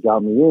who actually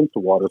got me into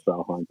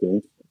waterfowl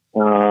hunting,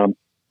 and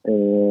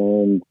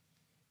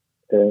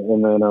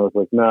then I was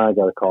like, "Nah, I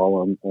gotta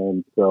call him."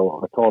 And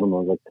so I called him. I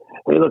was like,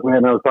 "Hey, look,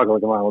 man," I was talking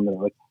like a mile a minute.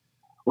 Like,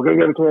 "We're gonna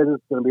go to Kansas.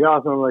 It's gonna be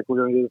awesome. Like,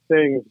 we're gonna do this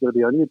thing. It's gonna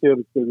be on YouTube.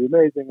 It's gonna be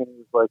amazing." And he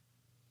was like,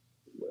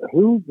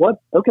 "Who?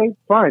 What? Okay,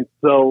 fine."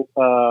 So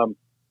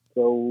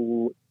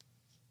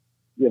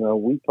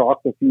we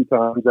talked a few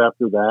times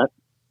after that,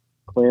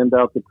 planned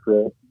out the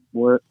trip.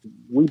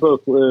 We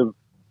both live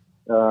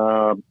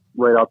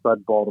right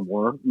outside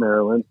Baltimore,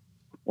 Maryland.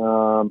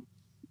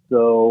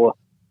 So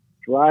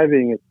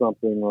driving is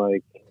something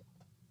like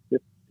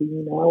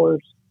 15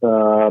 hours.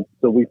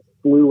 So we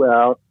flew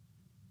out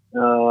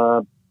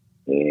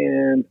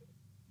and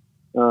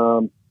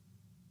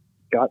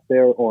got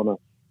there on a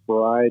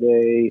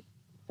Friday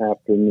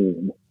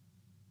afternoon.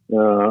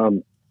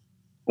 And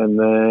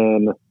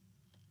then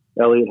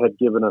Elliot had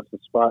given us a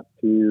spot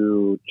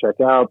to check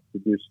out, to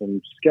do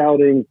some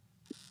scouting.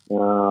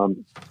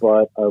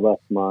 But I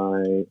left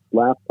my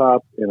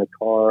laptop in a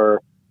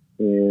car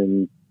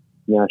in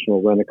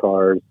National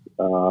Rent-A-Car's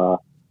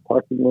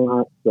parking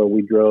lot. So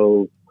we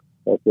drove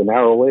an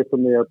hour away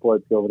from the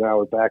airport, drove an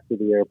hour back to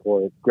the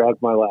airport,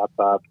 grabbed my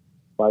laptop.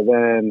 By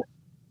then,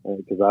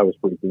 because I was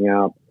freaking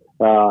out,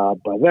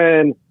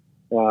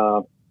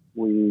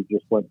 we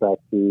just went back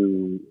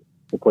to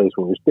the place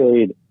where we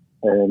stayed,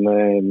 and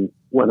then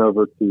went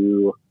over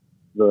to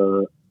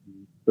the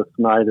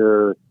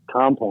Snyder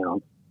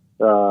compound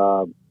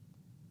that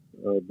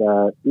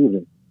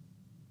evening.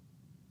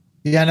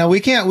 Yeah, no, we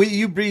can't.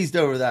 You breezed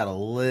over that a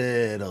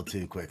little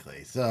too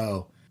quickly.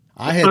 So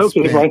I had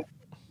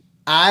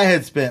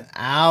spent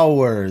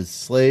hours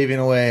slaving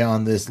away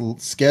on this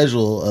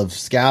schedule of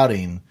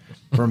scouting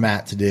for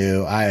Matt to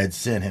do. I had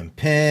sent him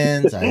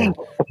pins. I had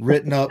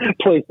written up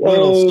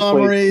little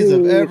summaries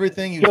of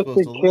everything he was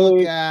supposed to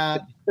look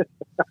at.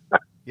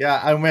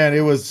 Yeah, man,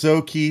 it was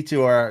so key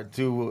to our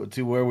to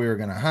where we were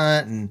going to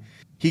hunt. And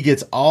he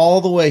gets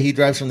all the way. He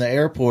drives from the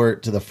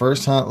airport to the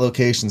first hunt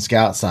location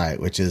scout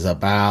site, which is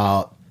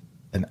about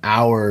an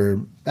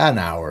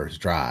hour's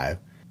drive.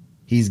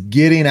 He's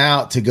getting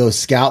out to go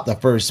scout the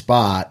first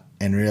spot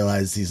and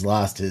realizes he's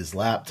lost his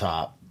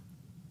laptop.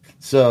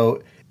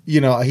 So,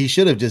 he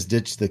should have just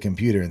ditched the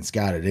computer and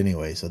scouted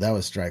anyway. So that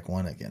was strike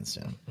one against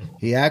him.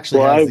 He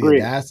actually has the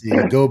audacity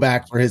to go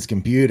back for his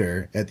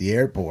computer at the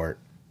airport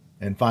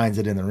and finds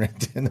it in the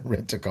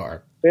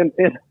rent-a-car.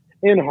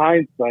 In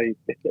hindsight,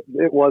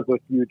 it was a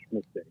huge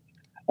mistake.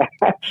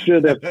 I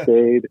should have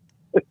stayed.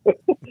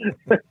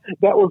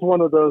 That was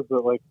one of those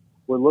that, like,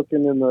 we're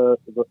looking in I'm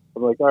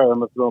like, all right, I'm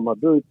going to throw on my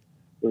boots.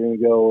 We're going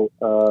to go,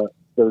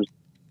 there's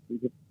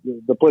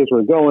the place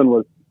we're going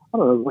was, I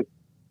don't know, it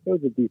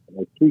was a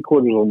decent,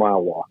 3/4 of a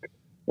mile walk.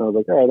 And I was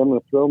like, all right, I'm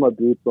going to throw my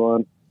boots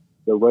on.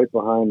 They're right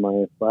behind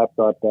my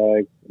laptop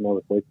bag. And I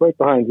was like, right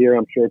behind here.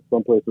 I'm sure it's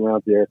someplace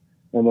around here.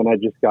 And then I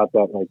just got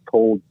that, like,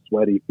 cold,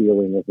 sweaty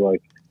feeling of,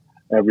 like,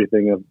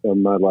 everything of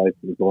my life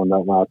is on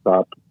that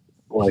laptop,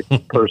 like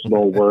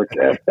personal work,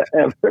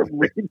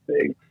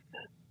 everything.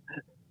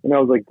 And I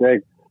was like,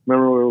 Greg,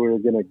 remember where we were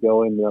going to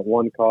go in that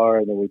one car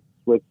and then we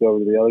switched over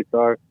to the other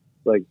car?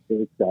 Like,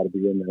 it's got to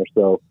be in there.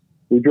 So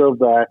we drove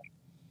back,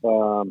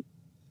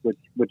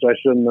 which I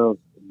shouldn't have,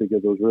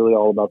 because it was really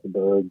all about the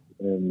birds.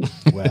 And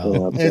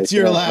it's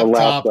your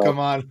laptop. Come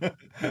on,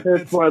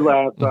 it's my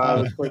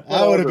laptop. It's like,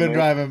 I would have been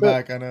driving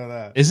back. I know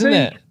that. Isn't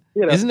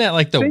that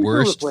like the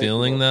worst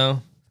feeling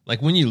though? Like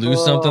when you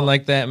lose something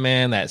like that,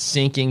 man, that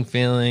sinking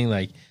feeling,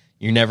 like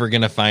you're never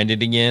going to find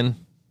it again.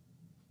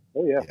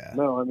 Oh, yeah.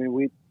 No, I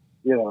mean,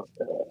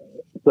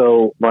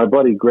 so my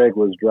buddy Greg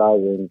was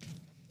driving,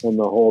 and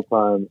the whole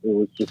time it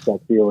was just that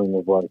feeling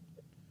of like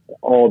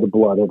all the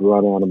blood had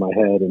run out of my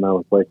head, and I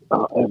was like,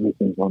 oh,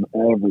 everything's on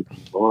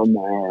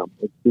there.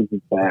 This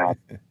is bad.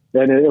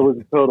 And it was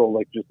a total,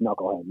 like, just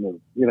knucklehead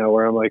move,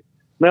 where I'm like,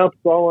 no, it's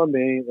all on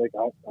me. Like,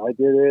 I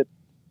did it.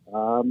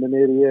 I'm an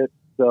idiot.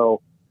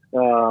 So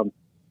that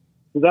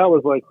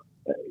was like,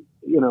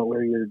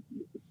 where you're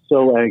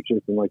so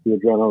anxious and like the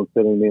adrenaline's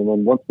hitting me. And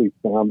then once we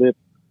found it,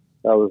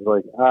 I was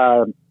like,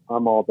 I'm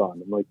all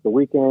done. I'm like, the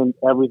weekend,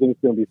 everything's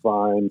going to be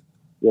fine.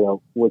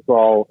 It's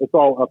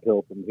all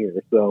uphill from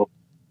here. So,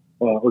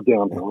 or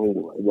downhill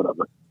anyway,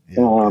 whatever.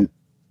 Yeah.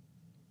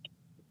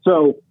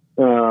 So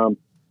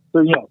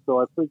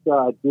I think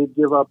I did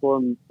give up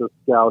on the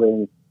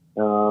scouting.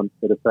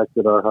 It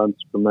affected our hunts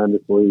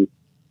tremendously.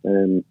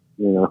 And,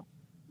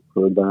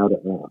 for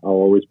that, I'll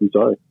always be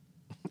sorry.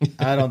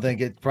 I don't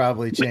think it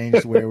probably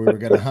changed where we were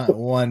going to hunt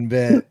one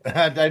bit.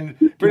 I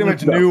pretty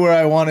much knew where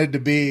I wanted to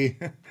be,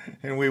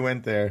 and we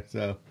went there.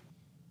 So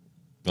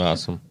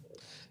awesome.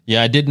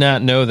 Yeah, I did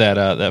not know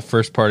that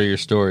first part of your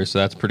story, so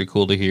that's pretty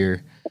cool to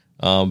hear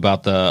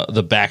about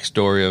the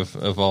backstory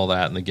of all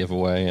that and the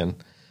giveaway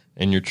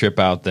and your trip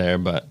out there.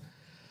 But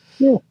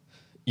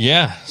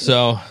yeah,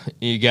 so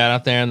you got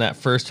out there on that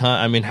first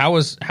hunt. I mean, how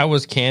was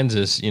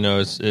Kansas?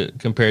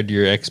 Compared to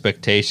your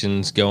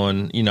expectations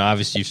going.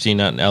 Obviously you've seen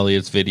that in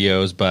Elliot's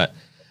videos, but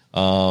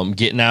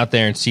getting out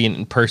there and seeing it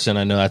in person,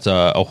 I know that's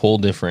a whole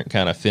different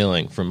kind of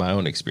feeling from my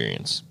own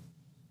experience.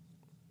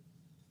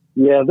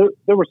 Yeah,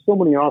 there were so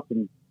many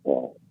awesome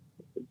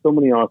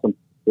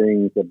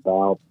things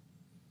about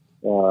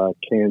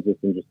Kansas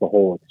and just the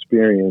whole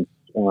experience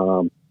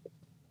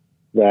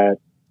that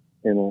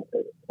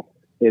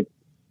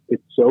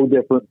it's so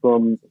different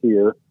from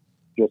here.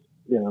 Just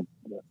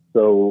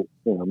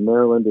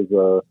Maryland is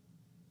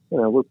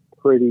we're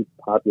pretty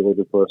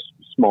populated for a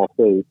small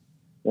state,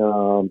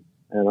 and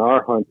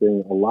our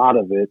hunting, a lot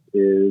of it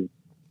is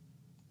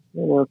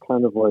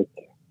kind of like,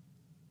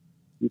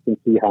 you can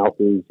see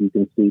houses, you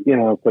can see,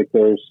 it's like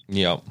there's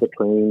the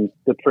train,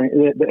 the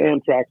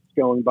Amtrak's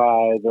going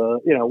by,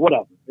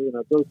 whatever,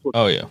 those sorts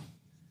of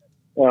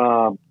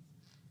things.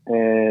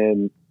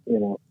 And,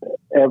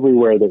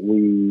 everywhere that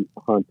we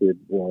hunted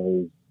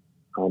was,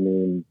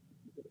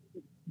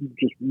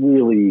 just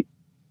really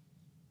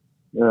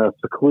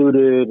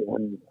secluded,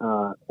 and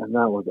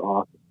that was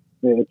awesome.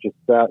 It just,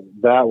 that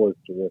was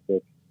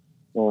terrific.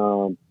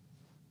 The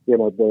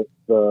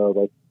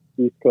like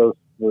East Coast,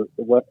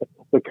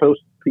 the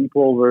coast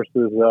people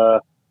versus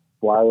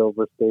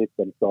flyover states.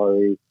 I'm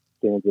sorry,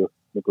 Kansas,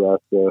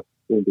 Nebraska,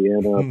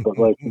 Indiana, but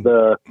like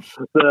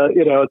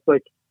it's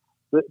like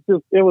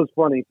it was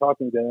funny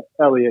talking to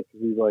Elliot,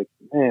 because he's like,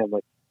 man,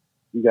 like,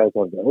 you guys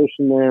have the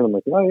ocean there, and I'm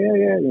like, oh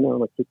yeah,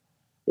 like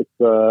it's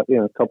a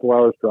couple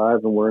hours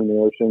drive and we're in the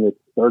ocean. It's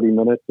 30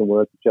 minutes and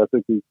we're at the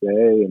Chesapeake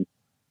Bay, and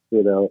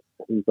he's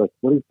like,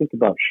 what do you think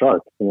about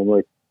sharks? And I'm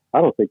like,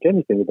 I don't think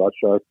anything about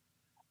sharks,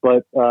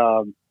 but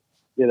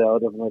and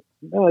I'm like,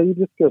 no, you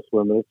just go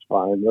swimming. It's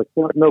fine. Like,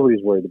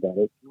 nobody's worried about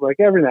it. Like,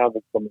 every now and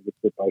then someone gets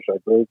hit by a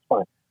shark, but it's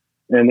fine.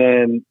 And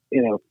then,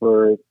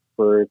 for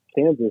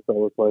Kansas, I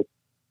was like,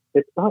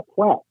 it's not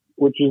flat,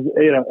 which is,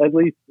 at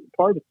least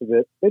part of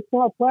it. It's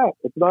not flat.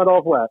 It's not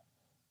all flat.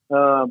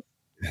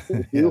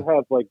 You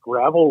have like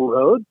gravel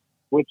roads,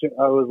 which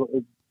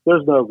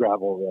there's no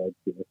gravel roads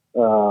here.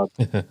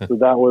 So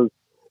that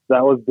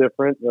was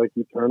different. Like,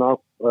 you turn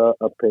off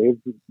a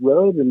paved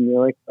road and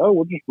you're like, oh,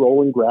 we're just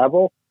rolling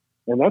gravel.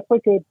 And that's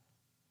like a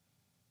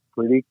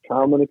pretty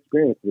common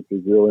experience, which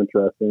is real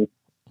interesting.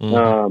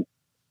 Mm-hmm.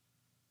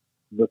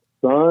 The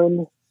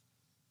sun,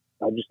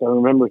 I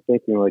remember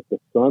thinking, like, the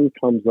sun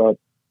comes up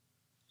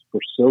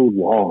for so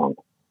long.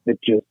 I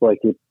feel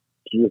like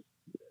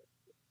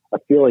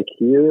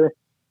here,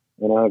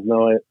 and I have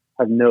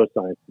no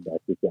science to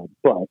back this up,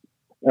 but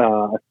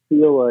I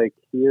feel like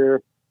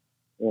here,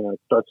 it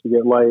starts to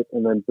get light,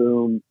 and then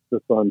boom,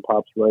 the sun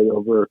pops right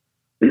over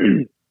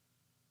the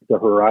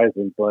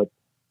horizon. But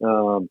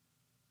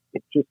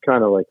it just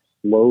kind of like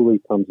slowly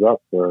comes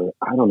up for,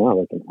 I don't know,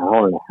 like an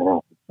hour and a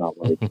half. It felt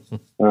like,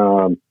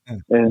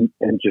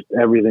 and just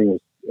everything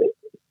was,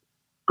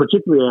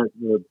 particularly at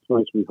the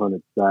place we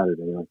hunted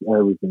Saturday, like,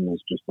 everything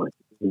was just like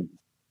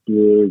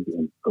big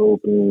and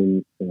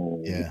open,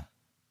 and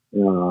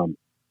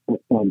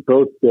on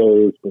both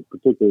days, but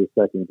particularly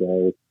the second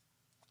day,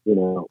 I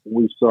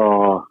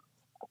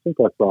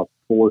saw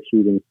 4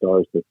 shooting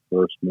stars the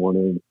first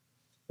morning,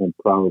 and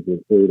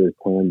probably 8 or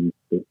 10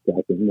 the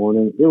second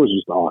morning. It was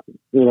just awesome.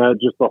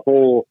 Just the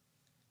whole,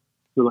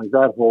 so like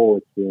that whole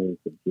experience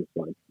of just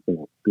like,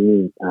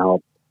 being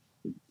out,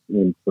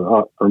 and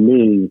for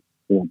me,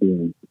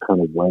 being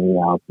kind of way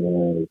out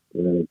there,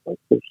 it's like,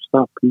 there's just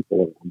not people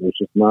around. There's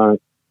just not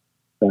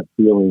that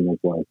feeling of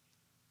like,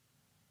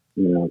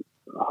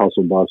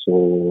 hustle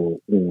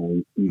bustle,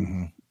 you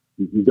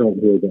don't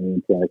hear the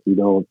Amtrak, you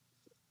don't,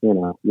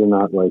 you're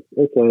not like,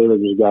 okay,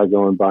 there's a guy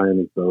going by in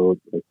his boat,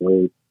 like,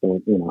 wait,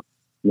 don't,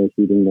 no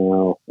shooting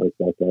now, like,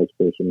 that guy's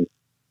fishing.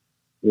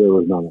 There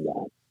was none of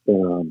that.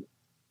 So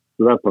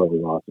that part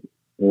was awesome.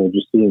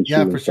 Just seeing,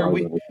 for sure.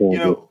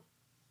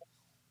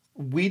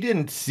 we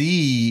didn't see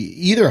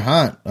either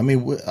hunt. I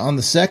mean, on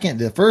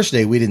the first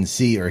day, we didn't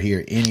see or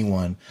hear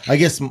anyone. I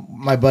guess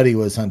my buddy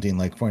was hunting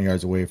like 400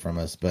 yards away from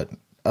us, but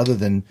other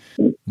than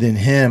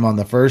him on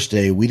the first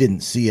day, we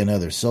didn't see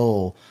another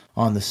soul.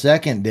 On the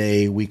second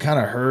day, we kind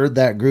of heard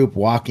that group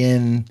walk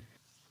in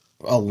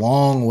a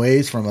long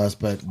ways from us,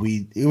 but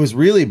it was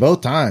really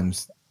both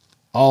times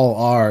all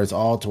ours,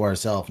 all to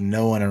ourselves,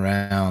 no one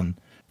around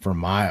for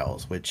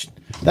miles, which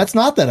that's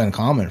not that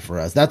uncommon for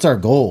us. That's our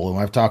goal. And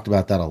I've talked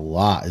about that a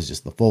lot, is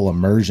just the full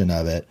immersion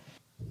of it.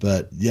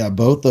 But yeah,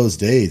 both those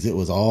days it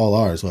was all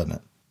ours, wasn't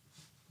it?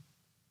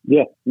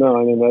 Yeah, no,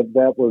 I mean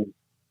that was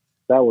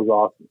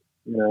awesome.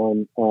 You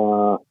know,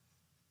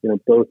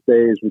 and both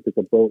days we took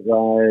a boat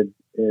ride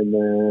and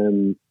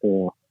then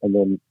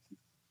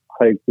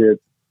hiked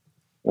it.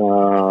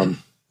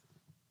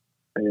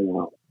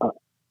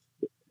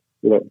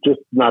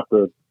 Just not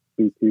to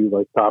be too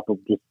like top of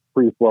just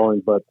free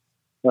flowing, but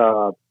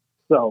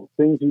so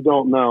things you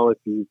don't know if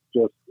you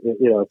just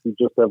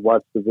have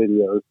watched the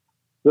videos.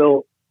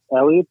 So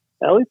Elliot's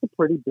a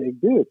pretty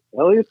big dude.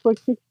 Elliot's like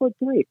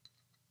 6'3",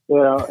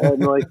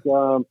 and like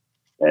so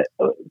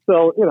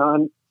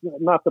and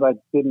not that I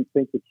didn't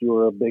think that you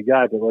were a big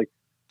guy, but like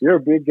you're a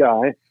big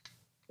guy,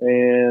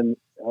 and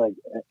like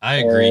I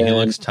agree. He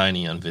looks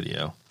tiny on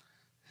video.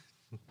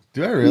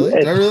 Do I really?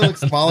 Do I really look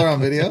smaller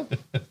on video?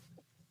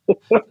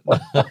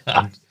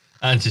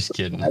 I'm just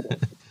kidding.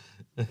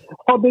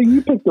 Although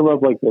you picked him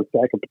up like a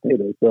sack of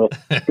potatoes, so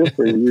good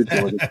for you,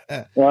 Jordan.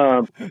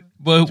 Well,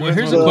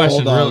 here's a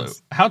question: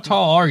 how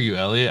tall are you,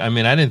 Elliot? I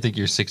mean, I didn't think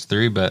you're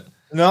 6'3", but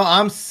no,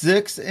 I'm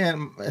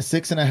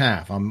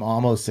 6'6.5". I'm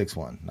almost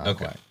 6'1". Not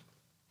okay. Quite.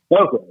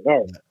 Okay,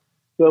 all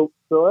right. So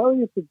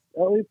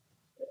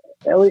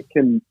Elliot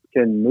can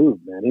move,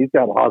 man. He's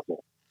got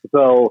hustle.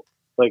 So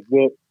like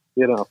this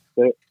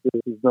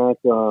is not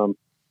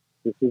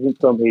this isn't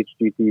some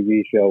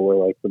HGTV show where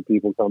like some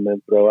people come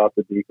in, throw out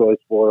the decoys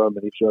for him,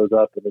 and he shows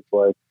up and it's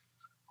like,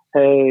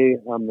 hey,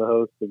 I'm the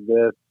host of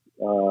this.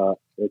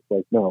 It's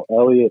like, no,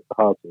 Elliot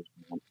hustles,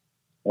 man.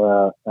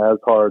 As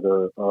hard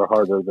or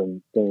harder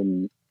than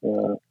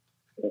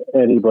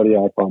anybody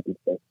I've hunted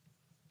with,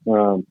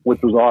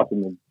 which was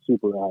awesome and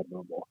super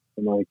admirable.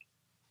 And like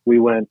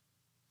we went,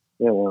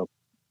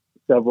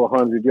 several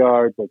hundred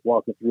yards, like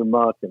walking through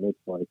muck, and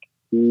it's like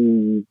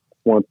he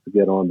wants to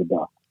get on the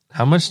dock.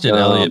 How much did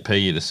Elliot pay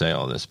you to say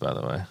all this, by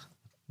the way?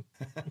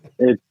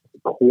 It's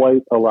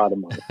quite a lot of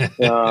money. That's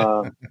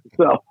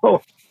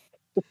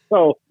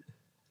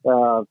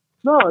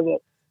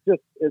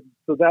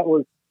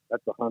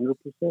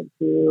 100%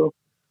 true.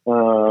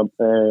 And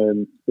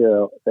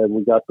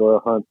we got to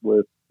hunt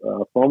with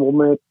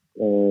Fumblemint,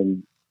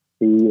 and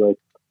he like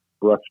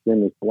brushed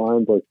in his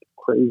blinds like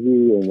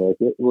crazy, and like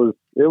it was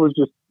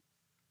just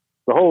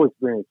the whole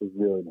experience was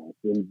really nice.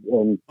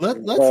 And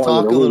let's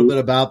talk a little bit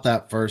about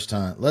that first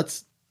hunt. I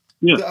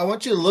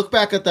want you to look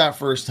back at that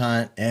first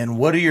hunt, and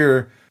what are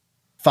your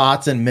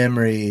thoughts and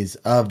memories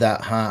of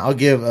that hunt? I'll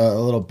give a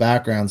little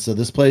background. So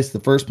this place,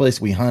 the first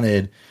place we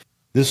hunted,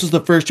 this was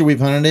the first year we've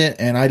hunted it,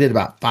 and I did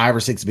about 5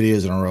 or 6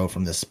 videos in a row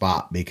from this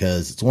spot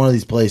because it's one of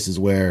these places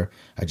where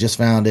I just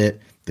found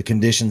it. The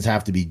conditions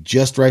have to be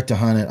just right to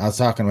hunt it. I was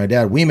talking to my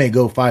dad. We may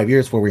go 5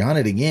 years before we hunt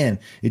it again.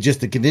 It's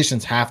just the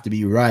conditions have to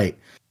be right.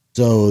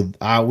 So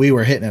we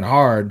were hitting it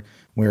hard.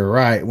 We were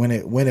right. When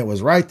it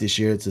was right this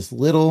year, it's this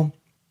little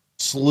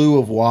slew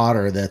of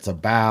water that's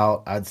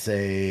about, I'd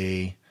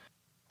say,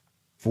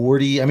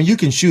 40. I mean, you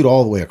can shoot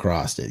all the way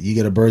across it. You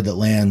get a bird that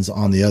lands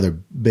on the other,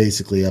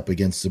 basically up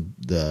against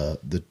the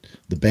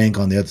bank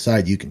on the other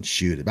side. You can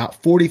shoot it.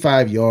 About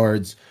 45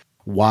 yards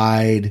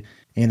wide,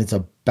 and it's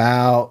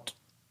about,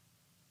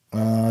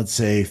 I'd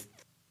say,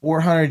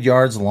 400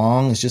 yards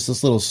long. It's just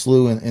this little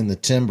slough in the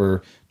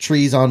timber,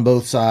 trees on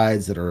both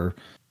sides that are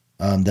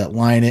that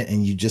line it,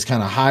 and you just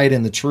kind of hide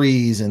in the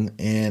trees,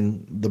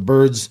 and the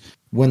birds,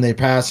 when they're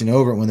passing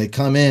over it, when they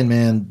come in,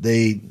 man,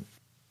 they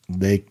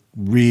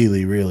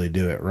really, really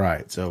do it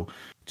right. So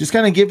just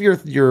kind of give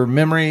your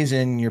memories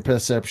and your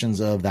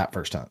perceptions of that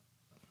first hunt.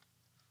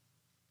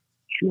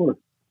 Sure.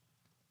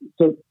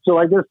 So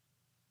I guess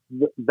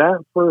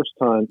that first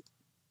hunt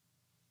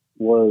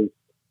was,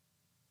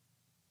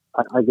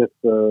 I guess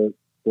the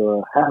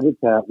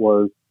habitat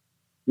was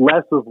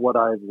less of what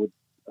I would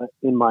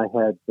in my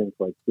head think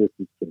like this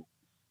is Kansas.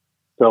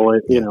 So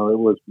it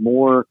was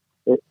more.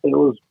 It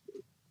was,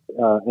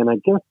 and I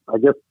guess,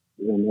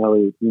 and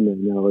Elliot,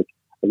 like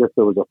I guess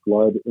there was a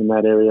flood in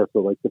that area, so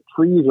like the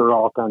trees are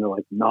all kind of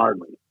like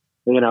gnarly.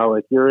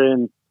 Like you're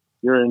in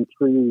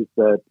trees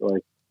that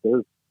like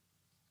there's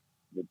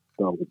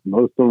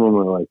most of them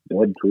are like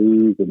dead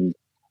trees, and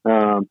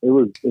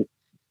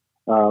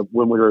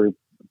when we were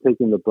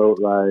taking the boat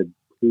ride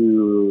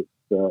to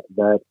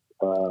that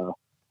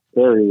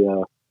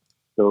area,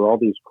 there were all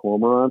these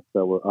cormorants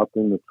that were up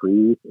in the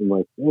trees, and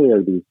like they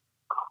are these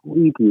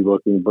creepy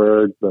looking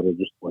birds that are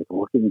just like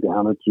looking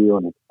down at you,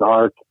 and it's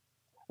dark.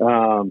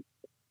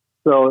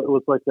 So it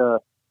was like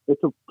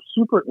it's a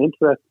super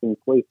interesting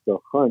place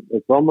to hunt.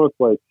 It's almost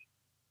like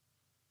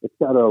it's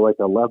got a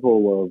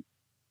level of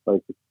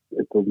like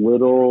it's a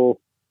little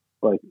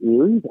like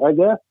eerie, I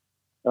guess.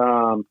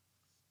 And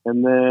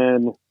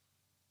then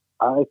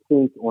I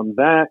think on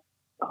that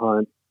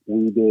hunt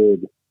we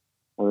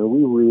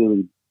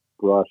really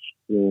brushed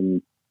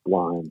in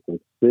blinds,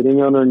 like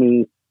sitting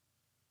underneath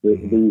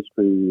these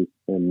trees,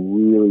 and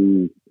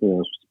really,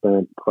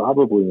 spent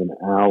probably an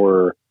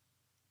hour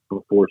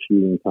before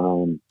shooting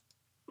time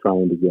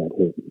trying to get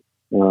hidden.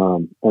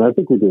 And I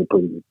think we did a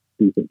pretty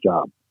decent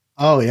job.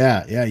 Oh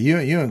yeah.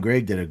 You and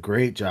Greg did a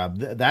great job.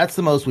 That's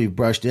the most we've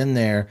brushed in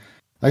there.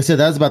 Like I said,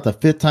 that was about the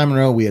 5th time in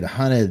a row we had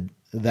hunted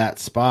that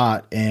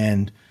spot,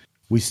 and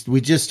we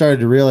just started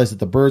to realize that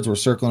the birds were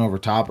circling over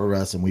top of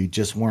us, and we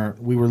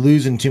were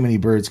losing too many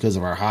birds because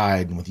of our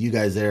hide. And with you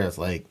guys there, it's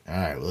like, all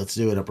right, well, let's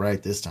do it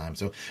upright this time.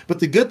 So, but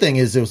the good thing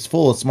is it was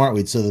full of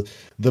smartweed. So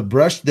the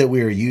brush that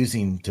we were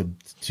using to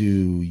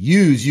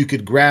use, you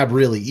could grab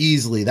really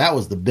easily. That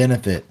was the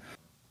benefit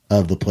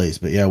of the place.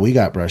 But yeah, we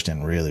got brushed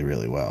in really,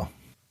 really well.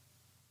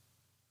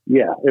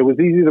 Yeah, it was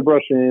easy to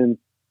brush in,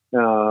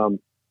 and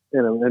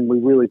we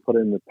really put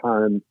in the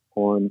time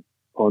on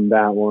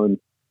that one.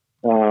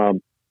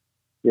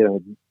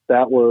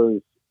 That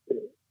was,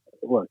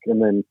 look,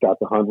 and then got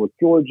to hunt with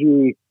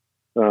Georgie.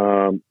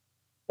 And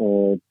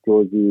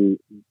Georgie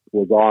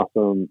was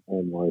awesome,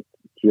 and like,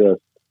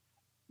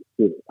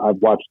 I've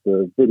watched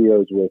the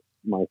videos with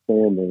my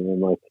family,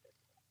 and like,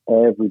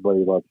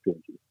 everybody loves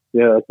Georgie.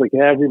 Yeah, it's like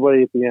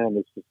everybody at the end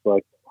is just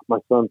like, my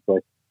son's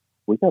like,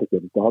 we got to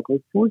get a dog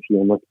like Georgie.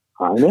 I'm like,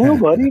 I know,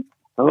 buddy.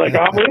 I'm like,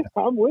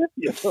 I'm with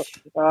you. So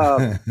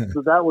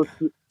that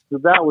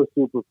was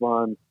super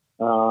fun.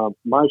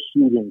 My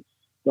shooting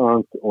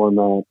stunk on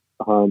that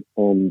hunt,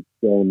 and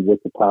then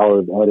with the power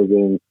of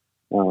editing,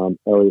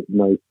 Elliot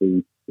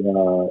nicely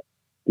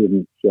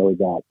didn't show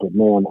that. But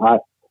man,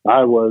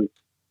 I was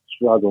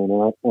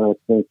struggling, and I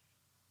think,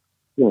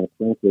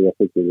 frankly, I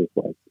think it was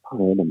like,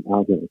 I'm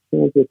out in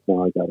Kansas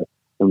now.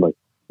 I'm like,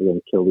 we're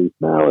gonna kill these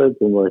mallards,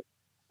 and like,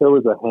 there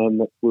was a hen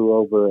that flew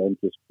over and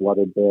just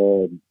flooded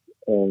there,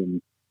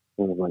 and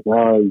I was like,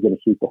 oh, you're going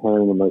to shoot the hen?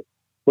 And I'm like,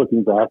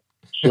 looking back,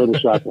 should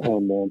have shot the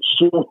hen, man.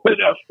 Should have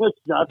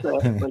shot the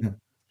hen. Like,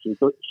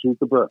 shoot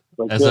the bird.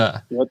 Like,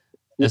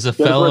 as a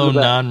fellow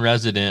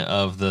non-resident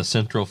of the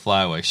Central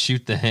Flyway,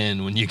 shoot the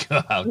hen when you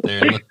go out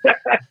there.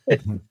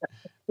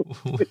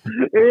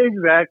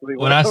 Exactly.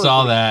 When I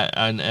saw that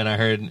and I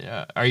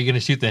heard, are you going to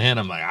shoot the hen?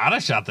 I'm like, I'd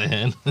have shot the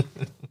hen.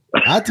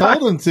 I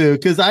told him to,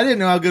 because I didn't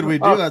know how good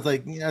we'd do. I was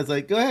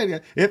like, go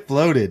ahead. It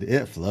floated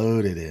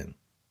in.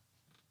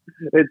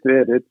 It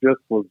did. It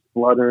just was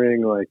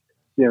fluttering, like,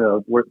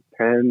 we're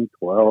 10,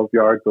 12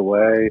 yards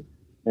away,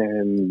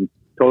 and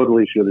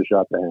totally should have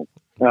shot the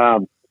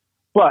hen.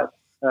 But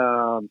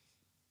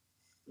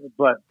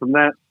from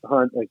that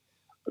hunt, like,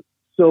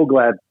 so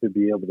glad to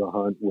be able to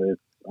hunt with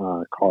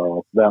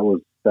Carl. That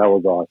was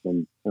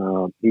awesome.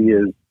 He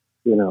is,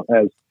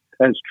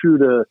 as true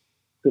to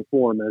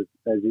form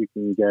as you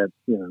can get,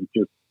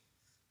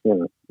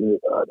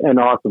 an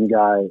awesome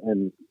guy,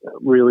 and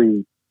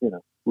really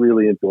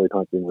enjoyed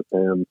hunting with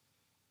him.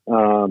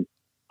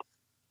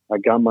 I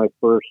got my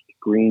first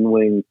green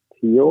wing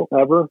teal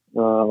ever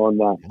on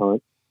that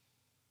hunt.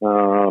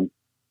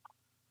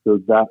 So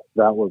that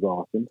was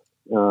awesome.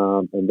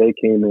 And they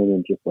came in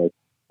and just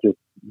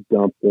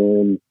dumped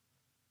in,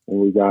 and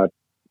we got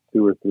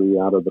 2 or 3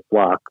 out of the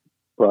flock.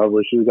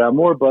 Probably should have got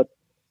more, but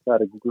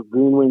got a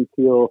green wing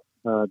teal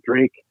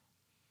drake,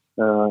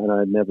 and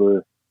I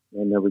never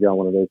got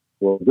one of those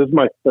before. This is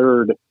my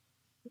third.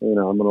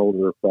 I'm an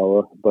older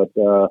fella, but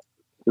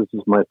this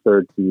is my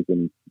third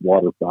season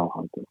waterfowl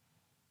hunting.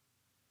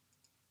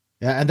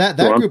 Yeah, and that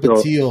group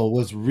of teal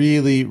was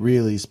really,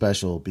 really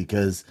special,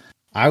 because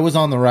I was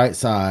on the right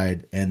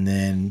side, and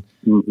then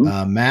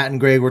Matt and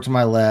Greg were to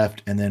my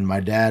left, and then my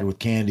dad with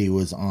Candy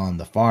was on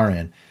the far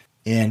end.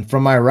 And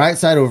from my right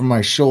side over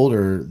my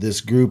shoulder,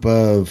 this group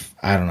of,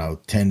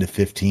 10 to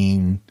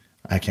 15,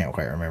 I can't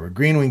quite remember,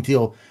 green-winged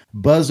teal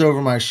buzzed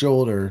over my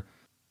shoulder.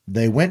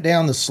 They went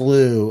down the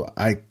slough.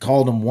 I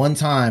called them one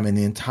time, and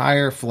the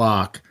entire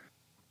flock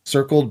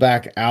circled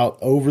back out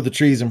over the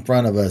trees in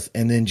front of us,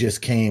 and then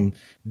just came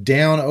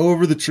down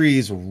over the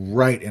trees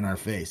right in our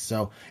face.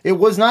 So it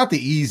was not the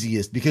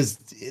easiest, because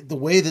the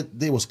way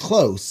that it was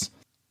close,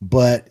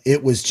 but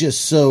it was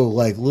just so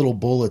like little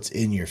bullets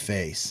in your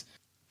face.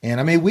 And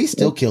I mean, we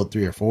still killed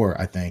 3 or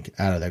 4, I think,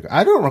 out of that.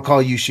 I don't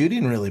recall you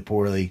shooting really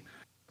poorly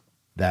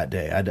that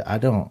day. I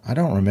don't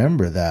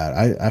remember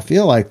that. I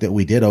feel like that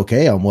we did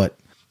okay on what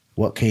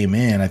came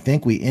in. I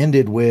think we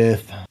ended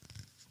with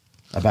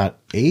about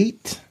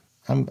 8.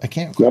 I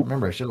can't quite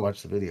remember. I should have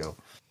watched the video.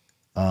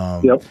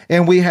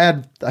 And we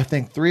had, I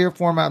think, 3 or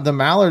 4 the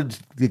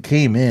mallards that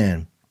came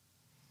in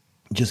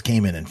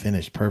and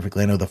finished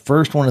perfectly. I know the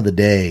first one of the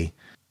day,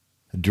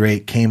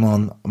 Drake came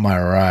on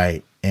my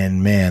right,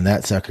 and man,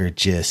 that sucker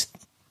just,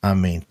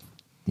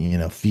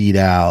 feet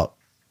out,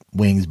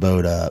 wings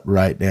bowed up,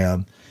 right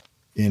down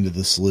into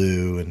the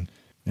slough.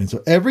 And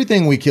so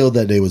everything we killed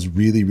that day was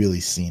really, really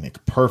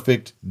scenic.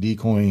 Perfect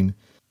decoying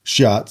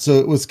shot. So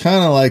it was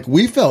kind of like,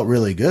 we felt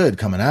really good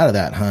coming out of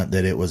that hunt,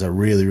 that it was a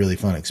really, really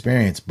fun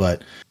experience.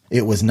 But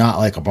it was not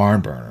like a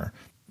barn burner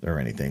or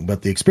anything.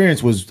 But the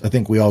experience was, I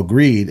think we all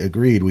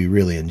agreed we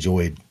really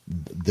enjoyed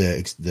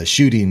the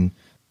shooting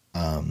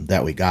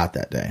that we got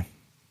that day.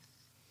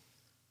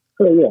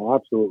 Oh yeah,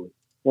 absolutely.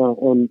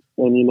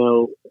 And you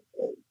know,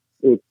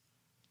 it's,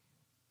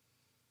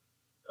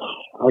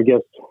 I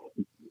guess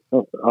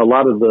a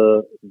lot of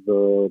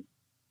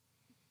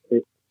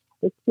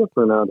it's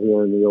different out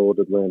here in the old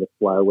Atlantic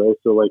Flyway.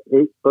 So like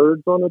 8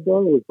 birds on a day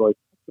is like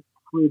a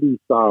pretty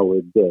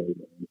solid day.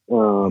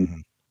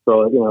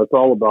 So, you know, it's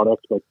all about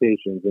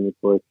expectations, and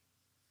it's like,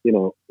 you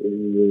know,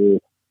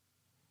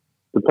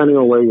 depending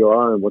on where you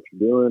are and what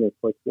you're doing, it's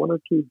like 1 or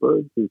 2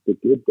 birds is a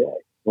good day.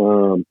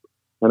 And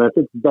I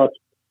think that's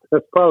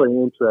probably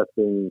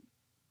interesting,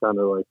 kind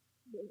of like,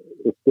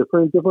 it's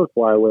different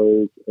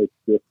flyways. It's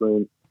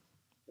different.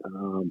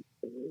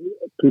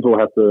 People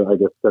have to, I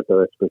guess, set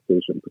their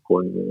expectations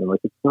accordingly. And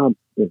like, it's not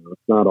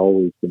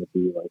always going to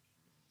be like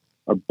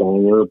a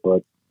banger,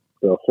 but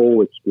the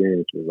whole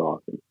experience was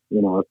awesome.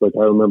 You know, it's like,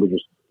 I remember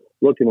just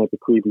looking at the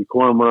creepy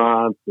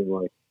cormorants and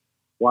like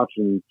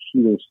watching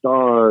shooting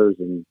stars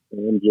and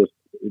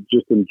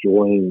just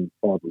enjoying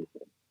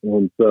everything.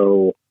 And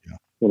so,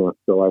 you know,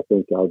 so I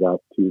think I got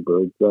 2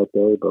 birds that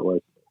day, but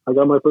like, I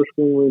got my first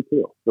green wing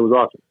too. It was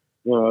awesome.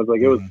 You know, I was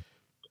like, it was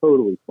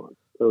totally fun.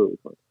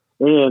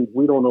 And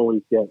we don't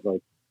always get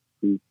like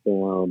these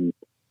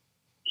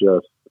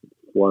just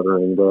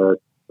fluttering there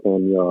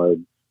 10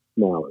 yards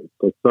mallards.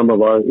 Like some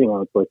of our, you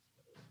know, it's like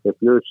if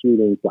you're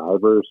shooting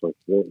divers, like,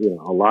 you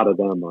know, a lot of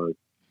them are,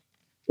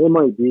 they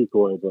might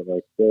decoy, but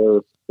like they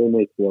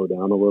may slow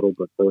down a little,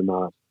 but they're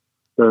not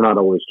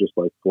always just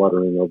like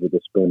fluttering over the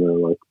spinner,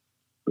 like,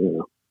 you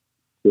know,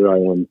 here I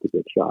am to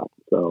get shot.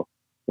 So,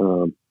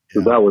 so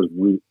that was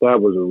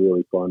a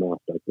really fun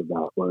aspect of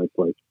that, where it's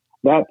like,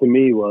 that to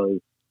me was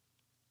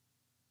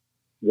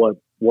what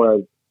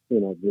you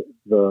know,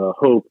 the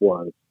hope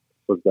was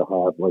to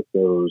have like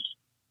those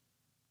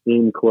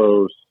in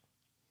close,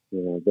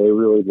 you know, they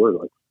really were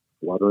like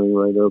fluttering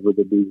right over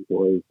the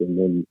decoys, and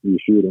then you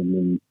shoot them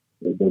and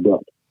they're dead.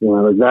 You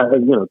know, like that,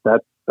 you know,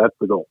 that's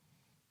the goal.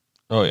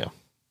 Oh yeah.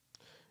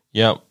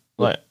 Yep.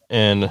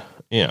 And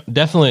you know,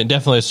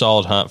 definitely a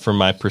solid hunt from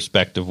my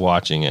perspective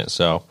watching it.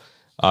 So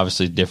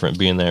obviously different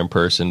being there in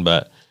person,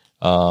 but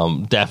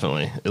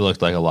definitely it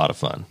looked like a lot of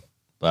fun.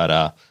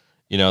 But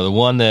you know, the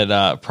one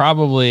that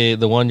probably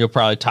the one you'll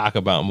probably talk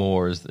about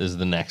more is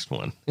the next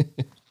one.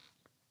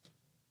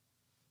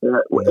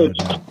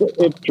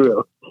 It's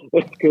true.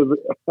 It's because,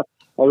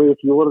 I mean, if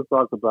you want to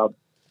talk about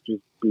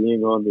just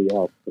being on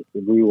the X,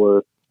 we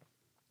were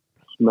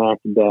smack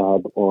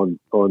dab on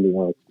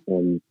the X,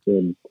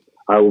 and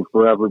I will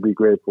forever be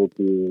grateful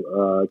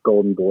to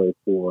Golden Boy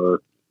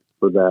for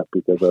that,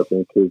 because I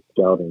think his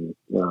scouting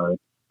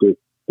did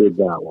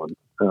that one.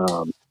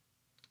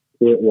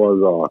 It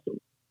was awesome.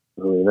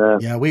 I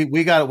mean,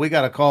 we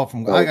got a call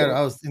from,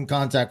 I was in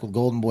contact with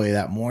Golden Boy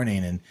that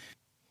morning, and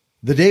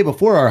the day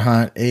before our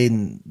hunt,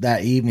 Aiden,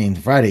 that evening,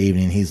 Friday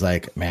evening, he's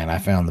like, man, I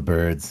found the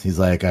birds. He's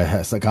like,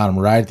 I caught them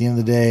right at the end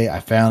of the day. I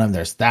found them.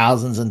 There's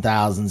thousands and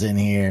thousands in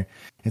here.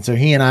 And so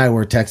he and I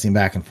were texting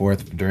back and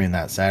forth during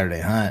that Saturday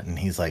hunt. And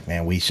he's like,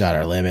 man, we shot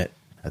our limit.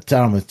 I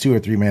tell him it was 2 or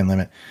 3 man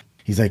limit.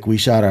 He's like, we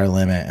shot our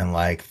limit in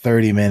like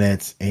 30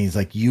 minutes. And he's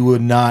like, you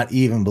would not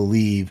even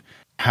believe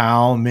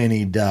how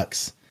many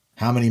ducks,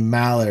 how many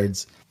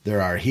mallards there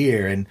are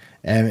here. And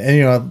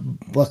you know,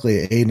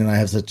 luckily Aiden and I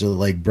have such a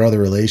like brother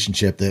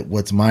relationship that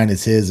what's mine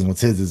is his and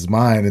what's his is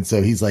mine. And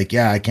so he's like,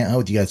 yeah, I can't hunt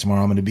with you guys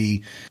tomorrow. I'm going to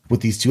be with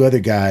these 2 other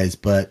guys,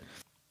 but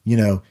you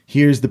know,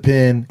 here's the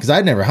pin. Cause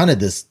I'd never hunted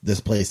this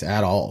place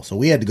at all. So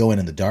we had to go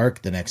in the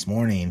dark the next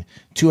morning,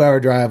 2-hour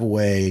drive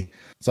away.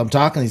 So I'm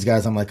talking to these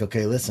guys. I'm like,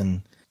 okay,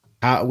 listen,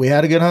 we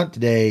had a good hunt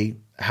today.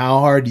 How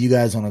hard do you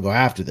guys want to go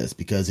after this?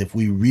 Because if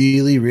we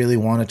really, really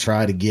want to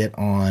try to get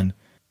on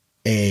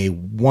a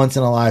once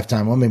in a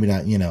lifetime, well, maybe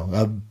not, you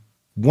know,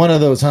 one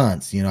of those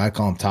hunts, you know, I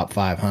call them top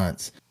 5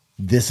 hunts.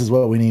 This is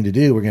what we need to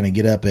do. We're going to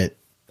get up at,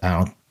 I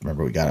don't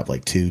remember, we got up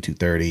like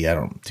 2:30. I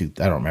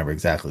don't remember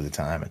exactly the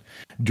time, and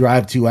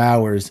drive 2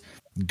 hours,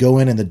 go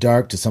in the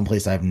dark to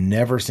someplace I've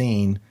never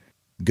seen,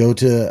 go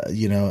to,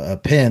 you know, a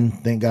pin,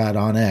 thank God,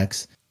 on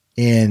X,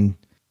 and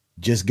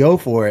just go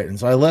for it. And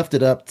so I left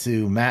it up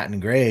to Matt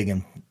and Greg,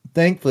 and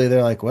thankfully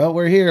they're like, well,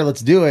 we're here,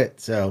 let's do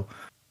it. So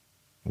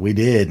we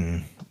did.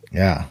 And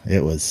yeah,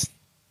 it was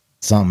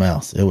something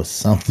else. It was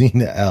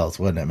something else,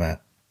 wasn't it,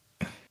 Matt?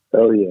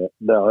 Oh yeah,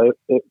 no,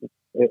 it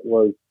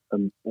was.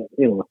 You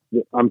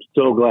know, I'm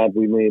so glad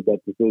we made that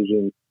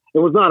decision. It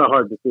was not a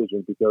hard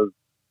decision, because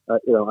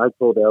you know, I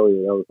told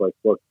Elliot, I was like,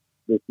 look,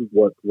 this is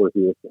what we're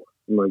here for.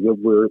 I'm like,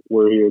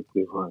 we're here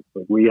to hunt.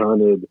 Like we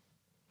hunted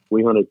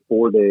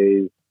 4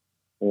 days,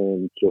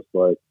 and just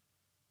like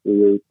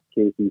we ate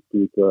Casey's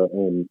pizza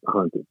and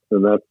hunted,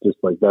 and that's just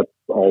like, that's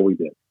all we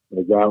did.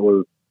 Like that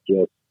was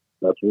just,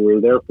 that's what we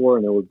were there for,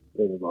 and it was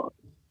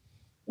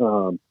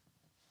awesome.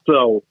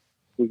 So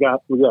we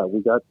got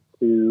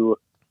to,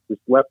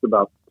 just left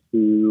about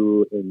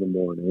 2 in the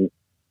morning,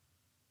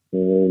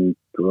 and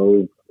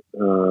drove,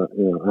 you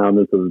know, out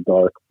into the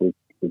dark for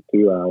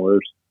 2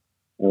 hours,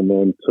 and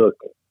then took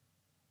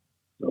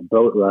a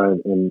boat ride,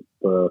 and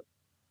the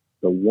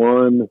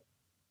one,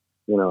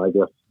 I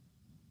guess,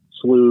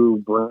 slough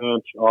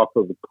branch off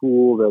of the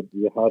pool that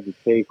you had to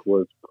take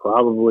was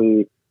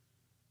probably,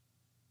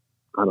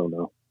 I don't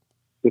know,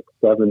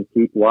 6-7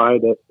 feet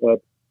wide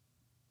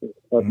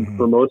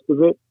for most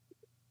of it.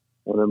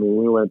 And I mean,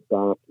 we went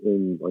back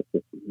in like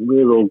this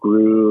little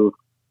groove,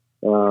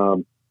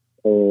 and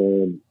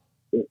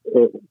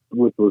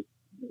which was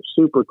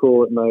super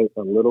cool at night,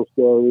 a little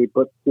scary,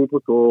 but super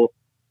cool.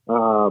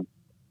 And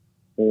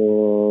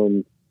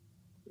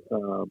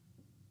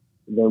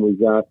then we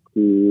got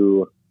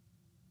to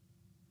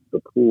the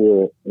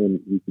pool,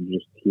 and you could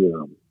just hear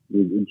them.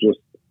 Just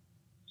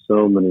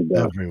so many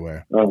ducks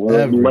everywhere.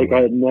 Like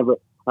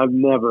I've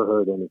never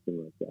heard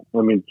anything like that.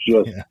 I mean,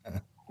 just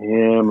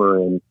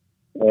hammering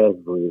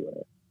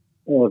everywhere.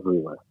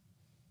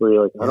 Where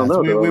you're like, I don't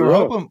know. We were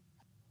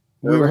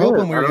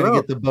hoping we were going to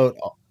get the boat.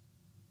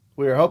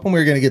 We were hoping we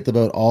were going to get the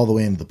boat all the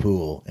way into the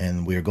pool,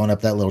 and we were going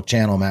up that little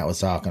channel Matt was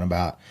talking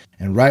about.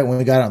 And right when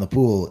we got out in the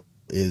pool,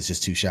 it was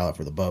just too shallow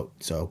for the boat.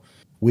 So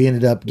we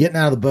ended up getting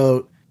out of the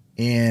boat,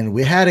 and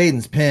we had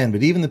Aiden's pin,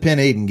 but even the pin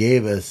Aiden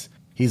gave us,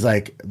 he's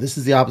like, this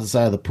is the opposite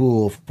side of the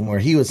pool from where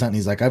he was hunting.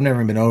 He's like, I've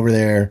never been over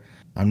there.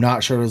 I'm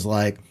not sure what it was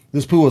like.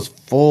 This pool was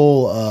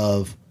full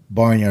of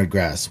barnyard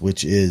grass,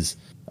 which is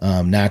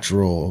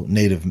natural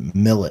native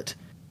millet.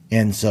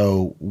 And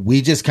so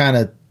we just kind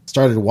of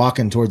started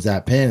walking towards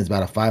that pin. It's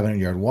about a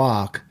 500-yard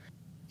walk,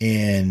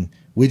 and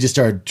we just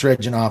started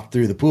trudging off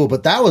through the pool.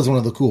 But that was one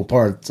of the cool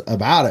parts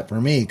about it for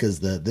me,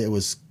 because it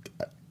was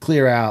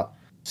clear out,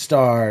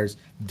 stars,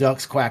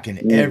 ducks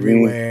quacking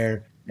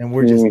everywhere, and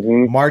we're just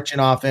marching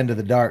off into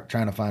the dark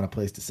trying to find a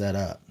place to set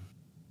up.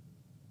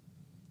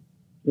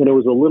 And it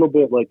was a little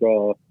bit like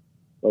a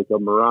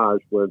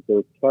mirage where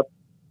they kept.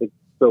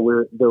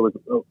 So there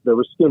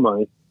was skim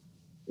ice,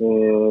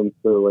 and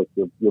so like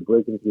you're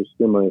breaking through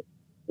skim ice,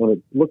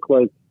 and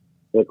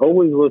it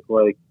always looked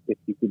like if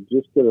you could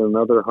just get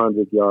another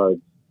 100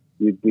 yards,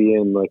 you'd be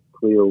in like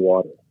clear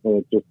water, and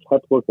it just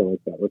kept looking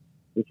like that. Like,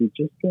 if you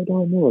just go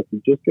down there,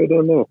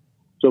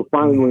 So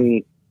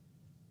finally,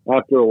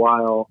 after a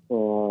while,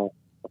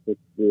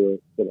 they're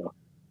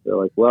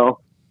like,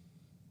 well,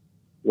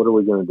 what are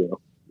we going to do?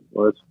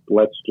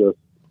 Let's just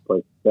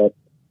like that.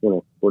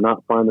 We're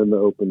not finding the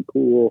open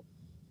pool.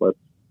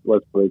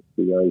 Let's break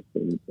the ice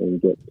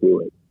and get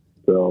to it.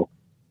 So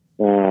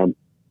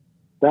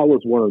that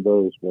was one of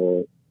those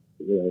where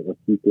if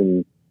you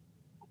can.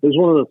 It was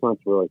one of those times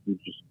where like you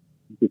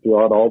could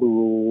throw out all the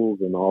rules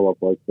and all of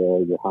like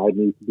your hide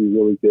needs to be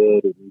really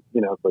good, and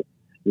it's like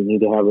you need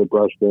to have it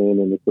brushed in,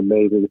 and it's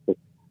amazing. It's like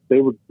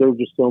there were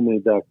just so many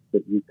ducks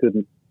that you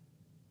couldn't.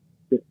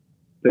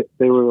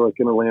 They were like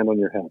going to land on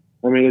your head.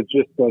 I mean, it's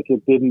just like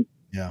it didn't.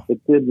 Yeah. It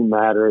didn't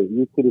matter.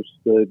 You could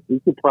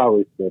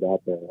probably stood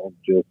out there and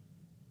just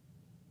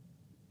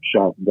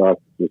shot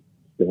ducks just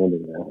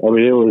standing there. I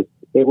mean, it was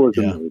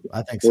amazing.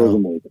 I think so. It was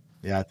amazing.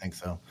 Yeah, I think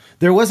so.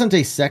 There wasn't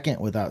a second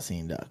without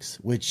seeing ducks,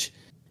 which,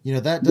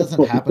 that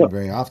doesn't happen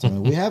very often. I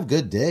mean, we have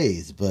good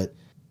days, but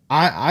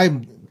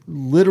I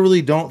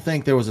literally don't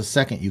think there was a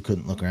second you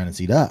couldn't look around and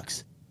see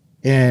ducks.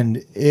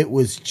 And it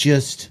was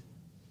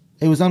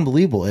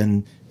unbelievable.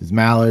 And there's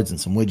mallards and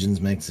some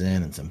widgeons mixed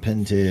in and some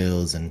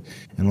pintails. And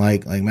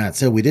like Matt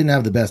said, we didn't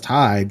have the best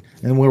hide.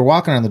 And we were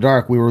walking around in the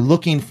dark. We were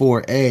looking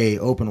for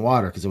open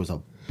water because there was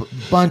a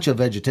bunch of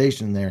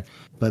vegetation there,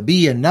 but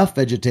enough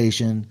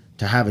vegetation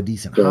to have a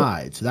decent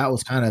hide. So that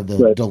was kind of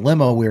the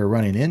dilemma we were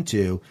running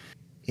into.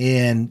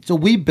 And so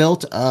we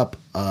built up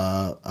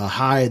a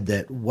hide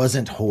that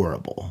wasn't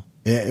horrible.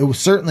 It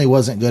certainly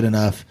wasn't good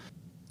enough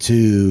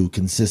to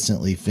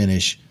consistently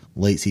finish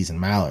late season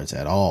mallards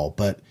at all.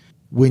 But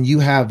when you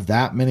have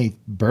that many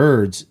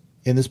birds,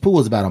 and this pool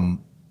is about a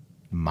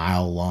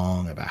mile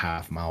long, about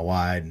half mile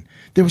wide, and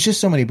there was just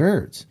so many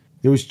birds.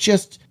 There was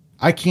just,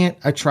 I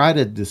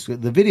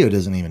the video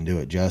doesn't even do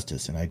it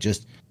justice. And I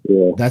just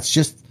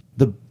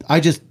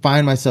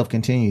find myself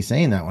continually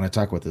saying that when I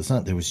talk about this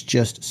hunt. There was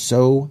just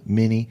so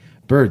many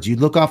birds. You'd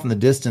look off in the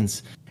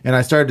distance, and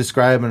I started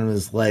describing them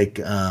as like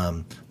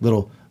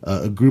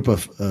a group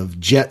of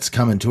jets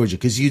coming towards you,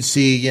 because you'd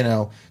see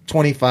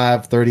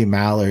 25, 30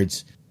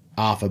 mallards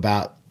off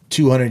about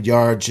 200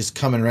 yards just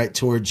coming right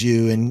towards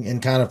you in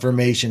kind of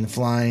formation,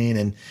 flying,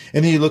 and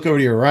then you look over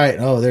to your right,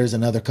 and there's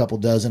another couple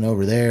dozen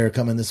over there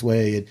coming this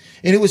way,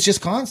 and it was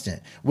just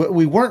constant.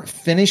 We weren't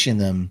finishing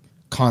them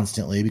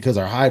constantly because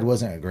our hide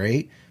wasn't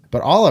great,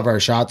 but all of our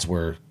shots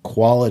were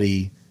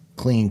quality,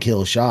 clean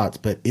kill shots.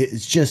 But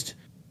it's just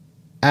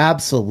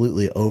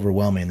absolutely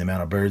overwhelming the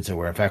amount of birds there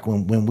were. In fact,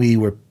 when we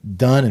were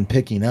done and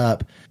picking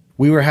up,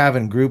 we were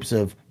having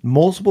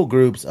multiple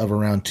groups of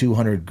around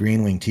 200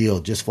 green-winged teal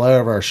just fly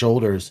over our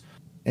shoulders,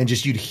 and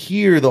just you'd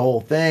hear the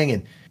whole thing.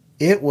 And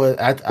it was,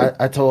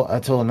 I told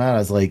Matt, I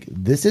was like,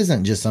 this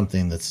isn't just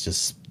something that's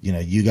just,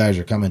 you guys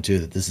are coming to,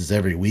 that this is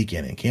every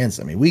weekend in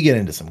Kansas. I mean, we get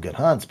into some good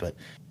hunts, but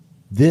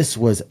this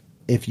was,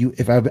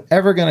 if I'm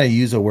ever going to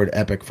use a word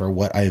epic for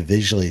what I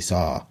visually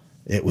saw,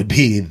 it would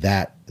be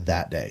that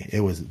day. It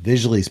was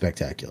visually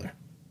spectacular.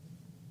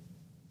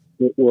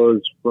 it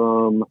was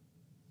from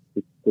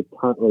the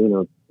time,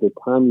 the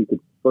time you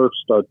could first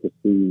start to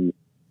see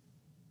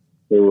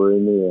they were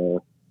in the air,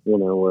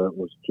 where it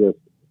was just,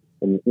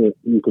 and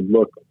you could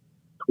look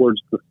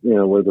towards the,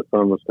 where the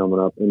sun was coming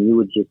up, and you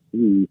would just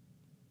see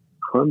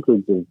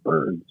hundreds of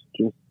birds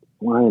just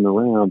flying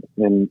around,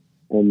 and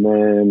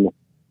then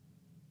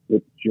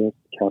it just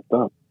kept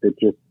up. It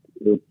just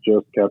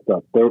kept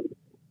up.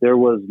 There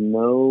was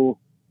no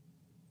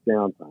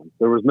downtime.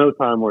 There was no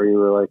time where you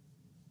were like,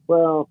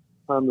 well,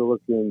 time to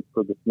look in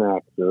for the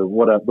snacks or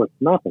whatever. But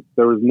nothing.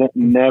 There was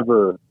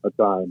never a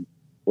time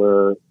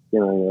where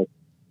like,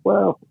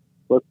 well,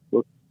 let's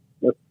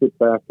sit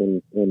back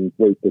and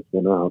wait this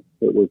one out.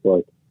 It was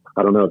like,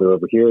 I don't know, they're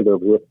over here, they're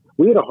over here.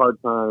 We had a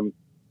hard time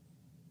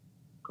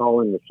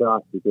calling the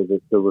shot because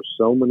there were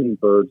so many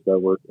birds that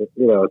were,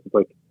 it's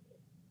like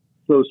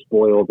so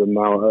spoiled. And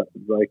now,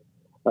 like,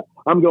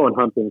 I'm going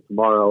hunting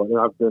tomorrow, and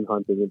I've been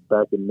hunting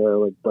back in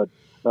Maryland, but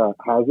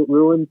has it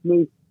ruined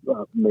me?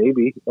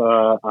 Maybe.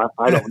 I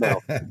don't know.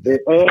 I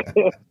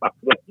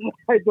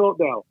don't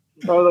know.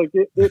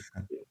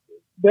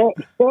 That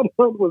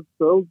hunt was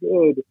so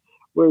good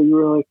where you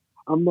were like,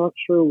 I'm not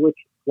sure which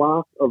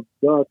flock of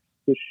ducks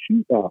to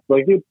shoot at.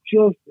 Like, it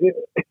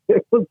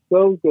was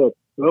so good.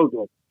 So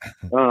good.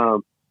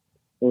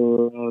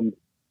 And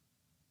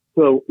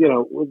so,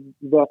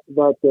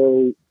 that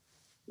day,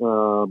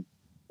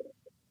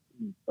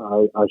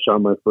 I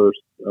shot my first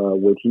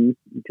woodhead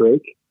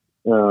drake,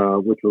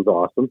 which was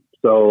awesome.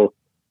 So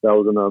that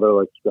was another,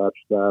 like, scratch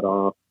that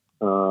off.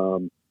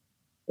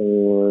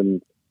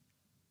 And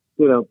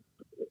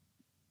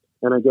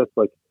and I guess,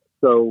 like,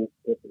 so,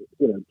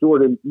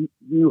 Jordan,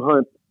 you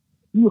hunt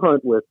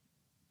with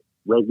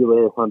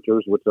regular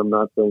hunters, which I'm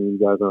not saying you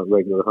guys aren't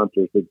regular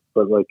hunters,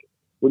 but like,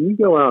 when you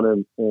go out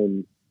and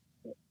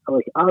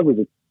like, I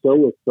was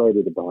so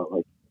excited about,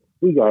 like,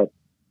 we got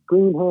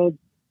greenheads,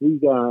 we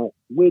got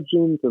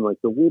widgeons, and like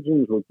the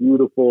widgeons were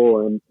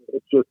beautiful, and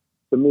it's just,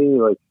 to me,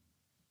 like,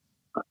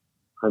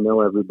 I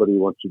know everybody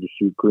wants you to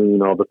shoot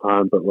green all the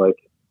time, but like,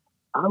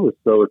 I was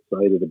so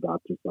excited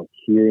about just like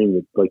hearing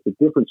it, like the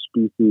different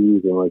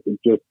species, and like, it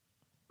just,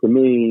 to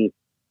me,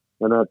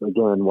 and that's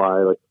again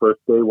why, like, first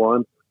day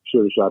one,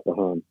 should have shot the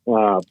hen.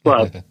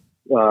 But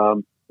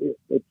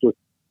it just,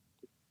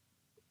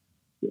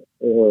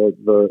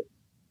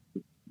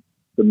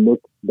 the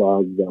mixed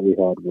bag that we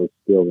had was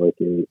still like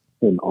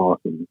an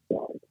awesome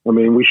bag. I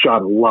mean, we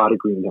shot a lot of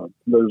greenheads,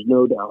 there's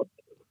no doubt,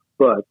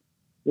 but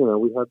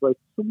we had like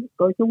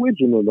a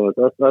widgeon in there.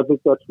 I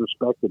think that's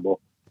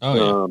respectable. Oh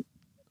yeah.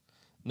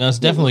 No, it's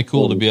definitely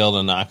cool to be able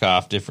to knock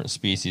off different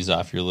species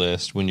off your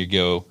list when you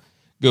go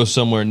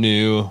somewhere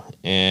new.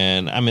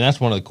 And I mean, that's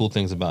one of the cool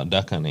things about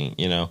duck hunting.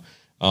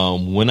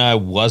 When I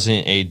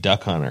wasn't a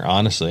duck hunter,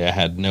 honestly, I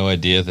had no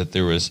idea that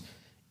there was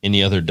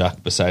any other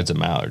duck besides a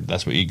mallard.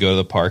 That's what you go to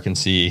the park and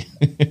see.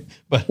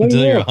 But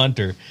until you're a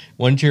hunter,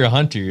 once you're a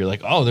hunter, you're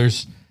like, oh,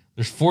 there's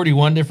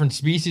 41 different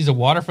species of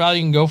waterfowl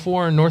you can go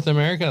for in North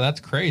America.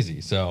 That's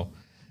crazy. So,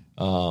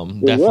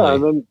 definitely. Yeah,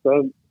 and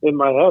then in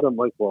my head, I'm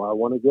like, well, I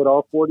want to get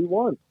all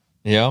 41.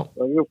 Yeah.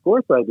 Like, of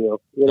course I do.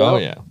 Oh,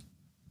 yeah.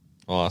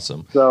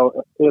 Awesome.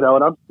 So, and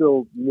I'm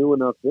still new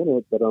enough in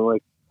it that I'm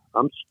like,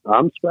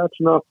 I'm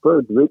scratching off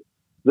birds.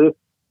 This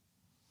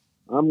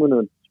I'm going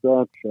to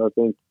scratch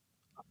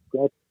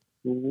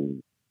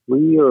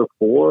 3 or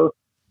 4.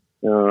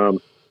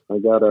 I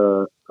got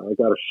a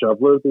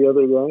shoveler the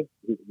other day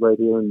right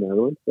here in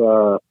Maryland.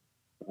 I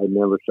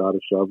never shot a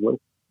shoveler.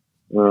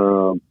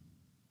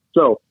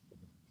 So,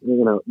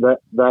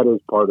 that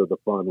is part of the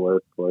fun where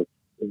it's like,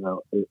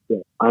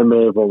 I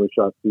may have only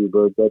shot 2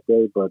 birds that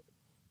day, but,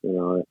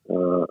 I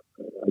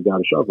got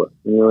a shoveler.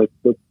 And you're like,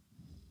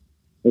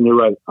 and you're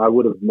right. I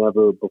would have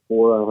never,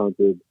 before I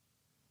hunted,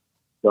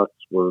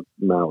 ducks were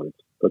mallards.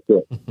 That's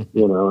it. And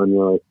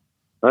you're like,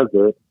 that's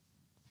it.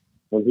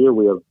 And here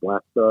we have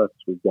black ducks.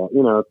 We've got,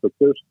 it's like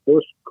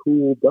there's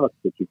cool ducks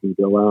that you can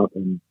go out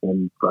and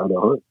try to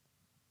hunt.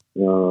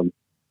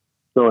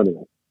 So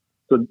anyway,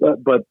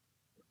 but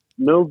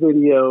no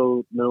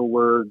video, no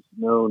words,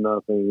 no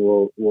nothing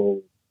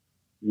will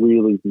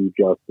really do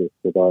justice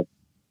to that.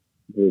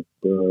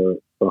 The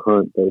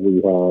hunt that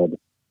we had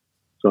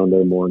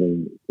Sunday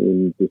morning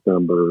in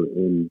December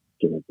in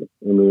Kansas.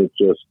 I mean,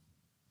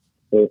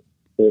 it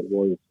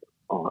was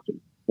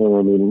awesome. And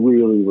I mean,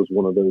 really was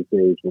one of those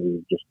days where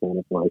you're just kind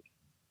of like,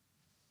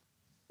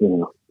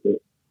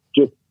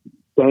 just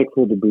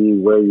thankful to be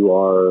where you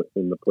are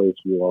in the place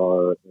you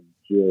are, and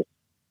just,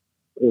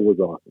 it was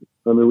awesome.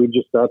 I mean, we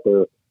just sat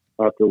there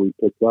after we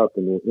picked up,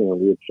 and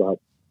we had shot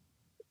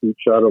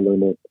a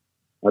limit.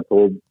 I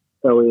told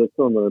Elliot, it's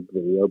on the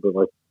video, but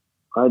like,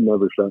 I'd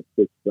never shot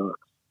 6 ducks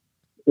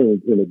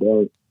in a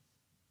day.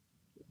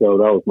 So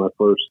that was my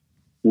first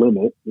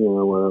limit, where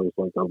I was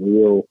like a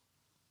real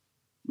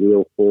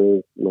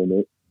full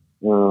limit.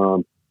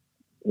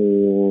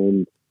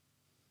 And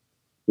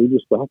we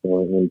just sat there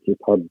and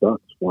just had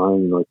ducks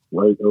flying like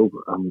right over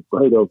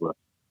us.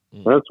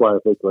 Mm. That's why I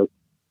think, like,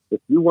 if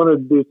you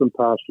wanted to do some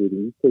pass shooting,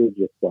 you could have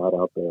just got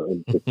out there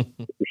and took a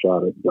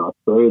shot at ducks.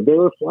 They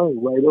were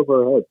flying right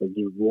over our heads, like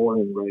just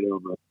roaring right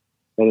over.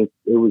 And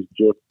it was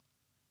just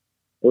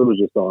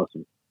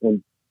awesome.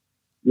 And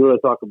you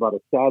want to talk about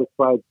a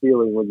satisfied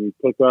feeling when you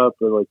pick up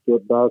or like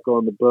get back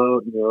on the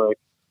boat and you're like,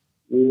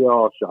 we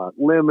all shot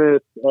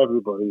limits.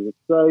 Everybody's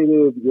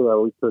excited. You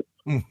know,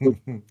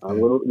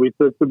 we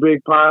took the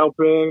big pile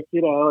pick.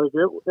 You know,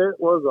 it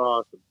was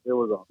awesome. It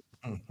was awesome.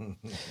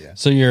 Yeah.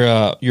 So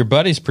your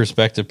buddy's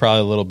perspective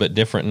probably a little bit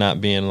different,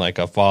 not being like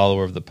a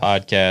follower of the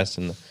podcast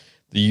and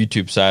the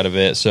YouTube side of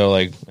it. So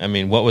like, I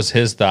mean, what was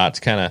his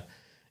thoughts, kind of,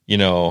 you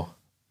know,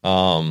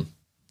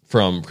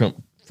 from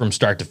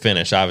start to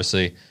finish?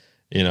 Obviously,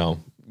 you know,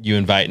 you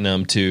inviting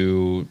them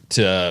to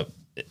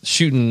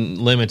shooting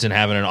limits and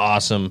having an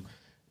awesome,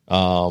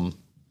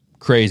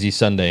 crazy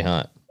Sunday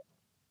hunt.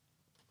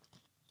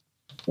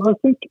 Well, I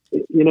think,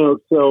 you know,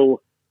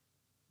 so,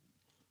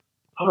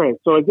 all right.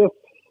 So I guess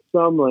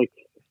some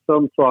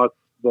thoughts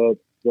that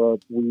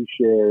we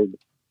shared,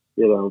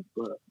 you know,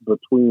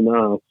 between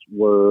us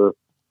were,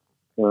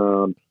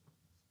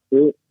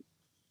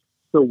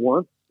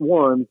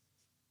 one,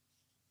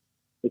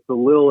 it's a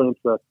little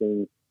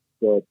interesting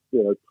that,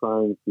 you know,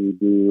 trying to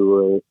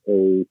do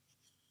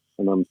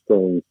and I'm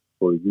saying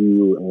for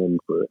you and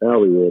for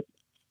Elliot,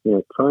 you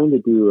know, trying to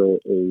do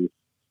a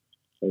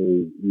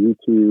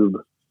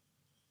YouTube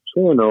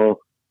channel,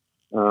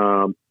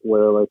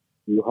 where like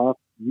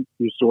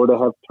you sort of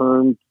have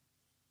turned,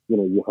 you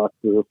know, you have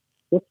to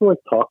like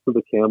talk to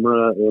the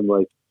camera and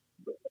like,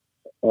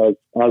 as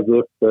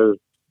if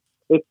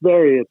it's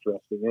very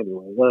interesting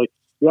anyway. Like,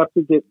 you have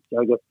to get,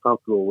 I guess,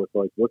 comfortable with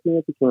like looking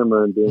at the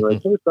camera and being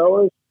like, "Hey,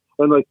 fellas,"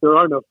 and like there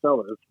are no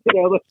fellas, you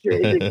know. Like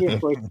you're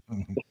just like,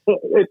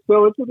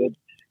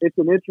 it's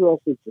an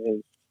interesting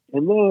thing.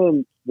 And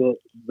then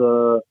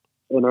the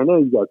and I know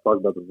you guys talked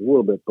about this a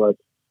little bit, but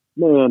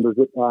man, does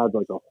it add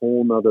like a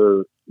whole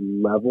nother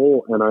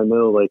level? And I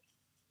know like,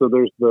 so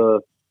there's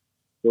the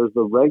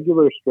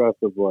regular stress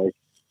of like,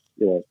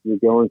 yeah, you're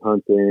going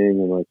hunting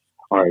and like,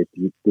 all right,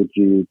 did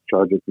you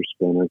charge it for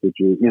spinner? Did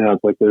you, you know,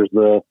 it's like there's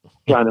the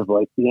kind of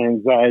like the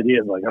anxiety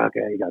of like,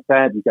 okay, you got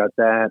that,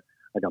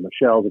 I got my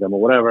shells, I got my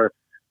whatever.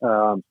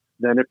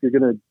 Then if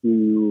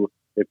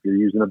you're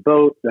using a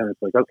boat, then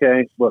it's like,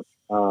 okay, look,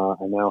 I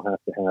now have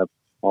to have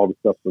all the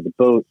stuff for the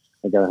boat.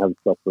 I got to have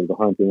stuff for the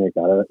hunting. I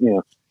got to, you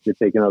know, you're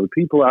taking other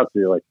people out, so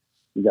you're like,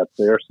 you got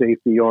their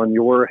safety on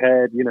your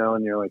head, you know,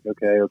 and you're like,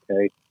 okay.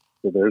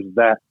 So there's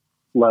that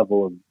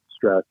level of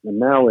stress. And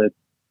now it's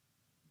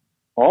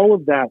all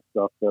of that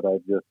stuff that I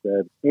just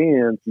said.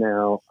 And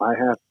now I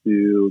have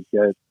to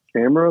get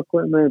camera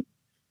equipment,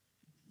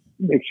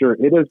 make sure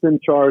it has been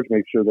charged,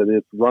 make sure that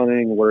it's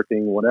running,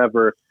 working,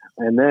 whatever.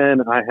 And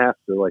then I have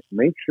to like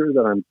make sure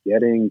that I'm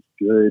getting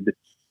good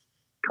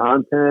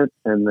content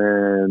and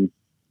then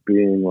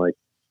being like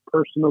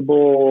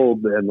personable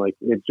and like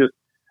it's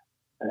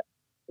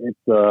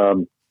a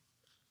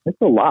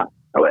lot.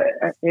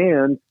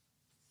 And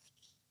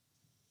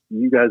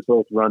you guys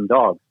both run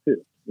dogs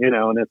too, you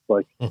know, and it's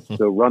like,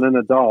 so running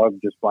a dog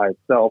just by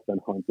itself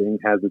and hunting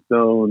has its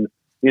own,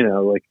 you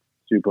know, like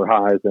super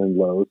highs and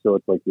lows. So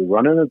it's like you're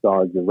running a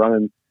dog, you're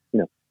running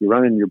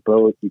your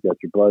boat, you got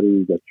your buddy,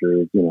 you got your,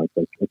 you know, it's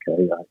like,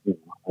 okay,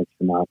 I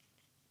cannot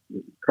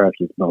crash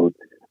this boat.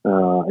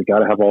 I got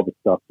to have all the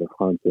stuff for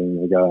hunting.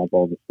 I got to have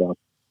all the stuff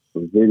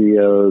for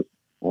videos.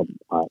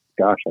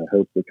 Gosh, I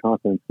hope the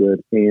content's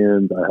good,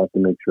 and I have to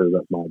make sure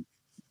that my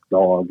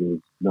dog is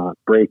not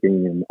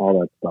breaking and all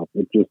that stuff.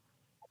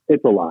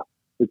 It's a lot.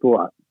 It's a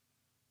lot.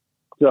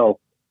 So,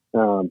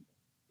 you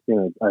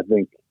know, I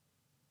think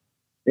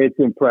it's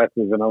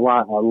impressive, and a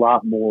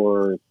lot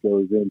more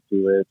goes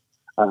into it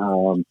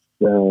than,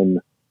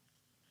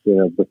 you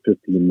know, the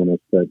 15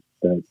 minutes that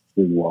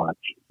we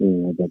watch. You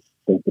know, that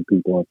the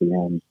people at the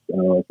end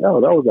are like,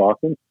 "Oh, that was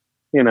awesome,"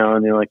 you know,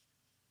 and you're like,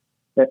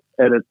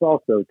 and it's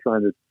also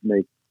trying to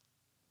make,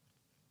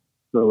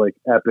 so like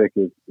epic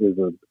is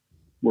a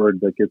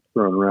word that gets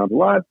thrown around a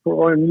lot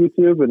on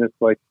YouTube, and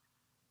it's like,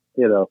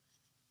 you know,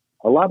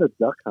 a lot of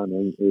duck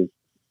hunting is,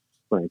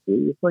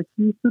 frankly, it's like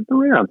you sit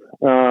around.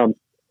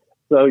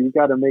 So you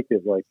got to make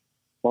it like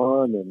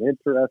fun and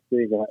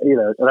interesting, you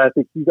know, and I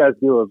think you guys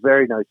do a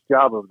very nice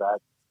job of that.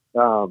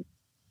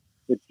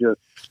 It's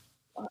just,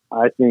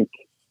 I think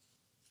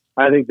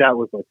that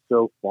was like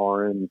so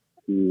foreign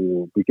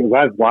to, because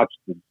I've watched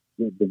the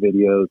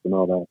videos and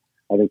all that.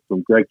 I think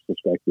from Greg's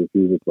perspective,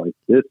 he was like,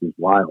 "This is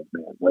wild,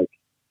 man. Like,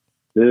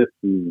 this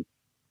is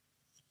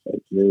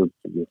like you're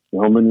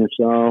filming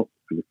yourself.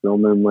 You're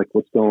filming like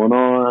what's going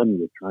on.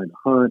 You're trying to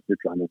hunt. You're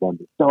trying to run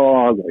the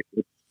dog. Like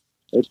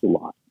it's a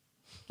lot."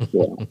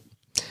 Yeah.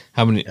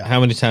 How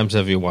many times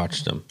have you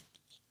watched them?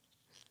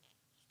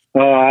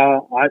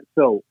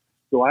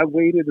 So I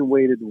waited,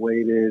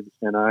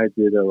 and I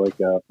did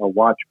a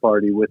watch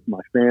party with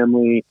my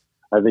family.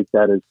 I think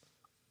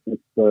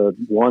it's the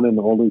one and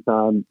only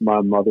time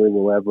my mother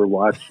will ever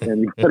watch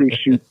anybody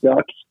shoot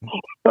ducks.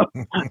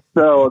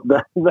 So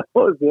that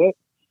was it.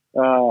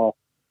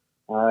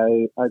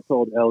 I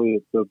told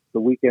Elliot the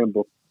weekend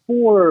before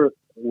before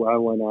I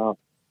went out,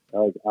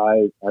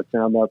 I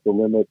found out the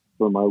limit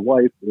for my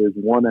wife is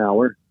 1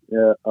 hour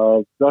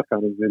of duck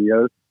hunting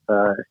videos.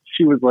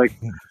 She was like,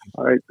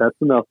 all right,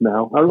 that's enough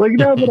now. I was like,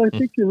 no, but I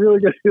think you're really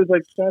good. She was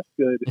like, that's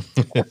good.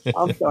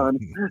 I'm done.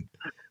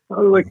 I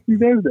was like, his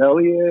name's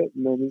Elliot.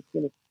 And then he's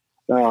going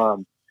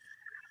to,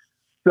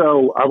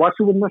 so I watched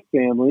it with my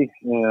family.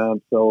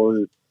 And so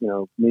it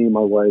was, me,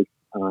 my wife,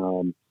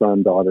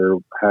 son, daughter,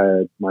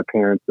 had my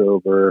parents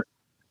over.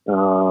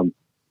 And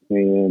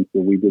so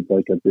we did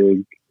like a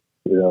big,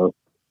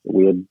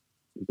 we had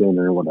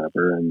dinner or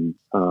whatever and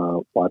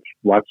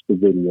watched the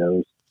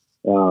videos.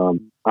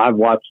 I've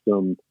watched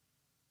them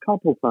a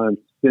couple times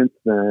since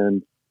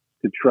then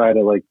to try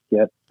to like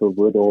get the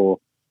little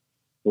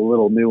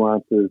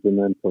nuances and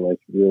then to like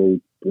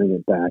really bring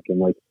it back. And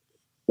like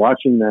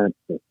watching that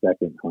the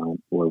second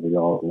hunt where we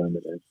all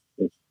limited,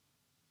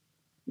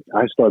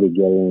 I started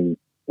getting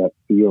that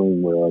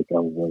feeling where like I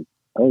was like,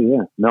 oh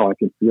yeah, no, I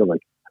can feel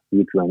like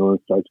the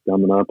adrenaline starts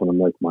coming up and I'm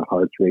like, my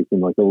heart's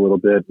racing like a little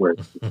bit, where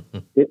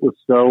it was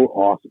so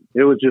awesome.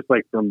 It was just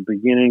like from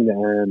beginning to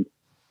end,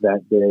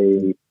 that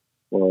day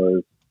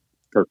was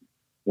perfect.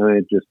 And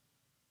it just,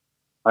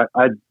 I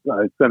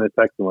sent a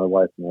text to my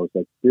wife and I was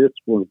like, this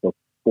was the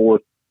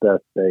fourth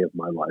best day of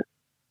my life.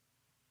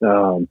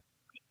 I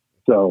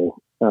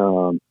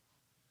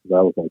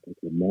was like,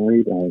 okay,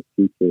 married, I have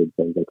 2 kids.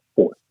 I was like,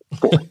 fourth.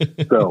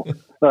 So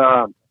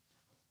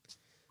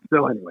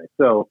anyway,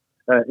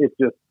 it's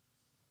just,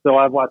 so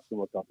I've watched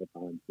them a couple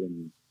times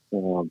and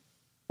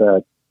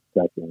that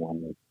second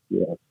one is,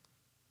 yeah.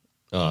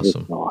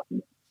 Awesome.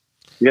 Awesome.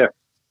 Yeah.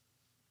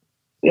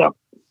 Yeah.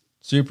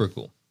 Super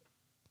cool.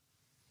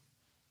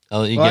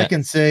 I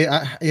can say,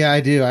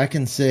 I do. I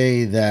can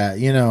say that,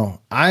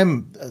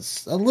 I'm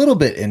a little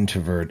bit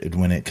introverted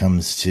when it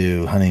comes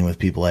to hunting with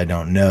people I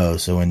don't know.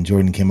 So when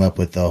Jordan came up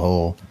with the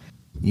whole,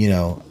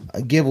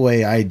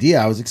 giveaway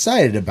idea, I was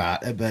excited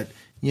about it. But,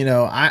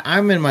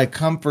 I'm in my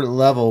comfort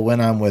level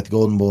when I'm with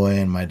Golden Boy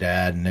and my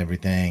dad and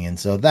everything. And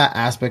so that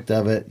aspect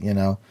of it,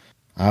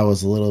 I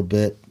was a little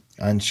bit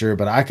unsure.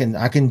 But I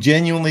can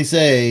genuinely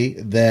say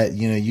that,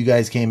 you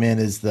guys came in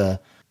as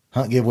the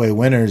hunt giveaway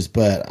winners,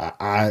 but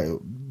I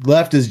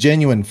left as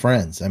genuine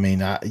friends. I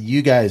mean,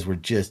 you guys were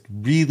just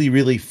really,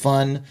 really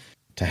fun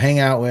to hang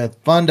out with,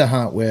 fun to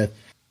hunt with.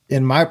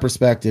 In my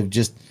perspective,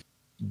 just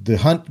the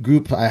hunt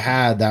group I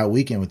had that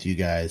weekend with you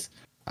guys.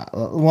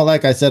 Well,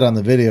 like I said on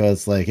the video,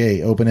 it's like,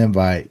 hey, open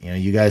invite.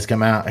 You guys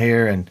come out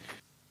here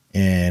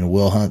and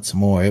we'll hunt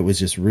some more. It was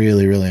just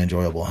really, really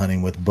enjoyable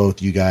hunting with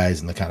both you guys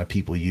and the kind of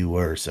people you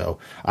were. So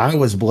I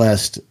was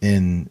blessed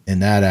in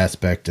that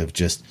aspect of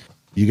just,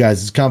 you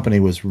guys' company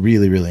was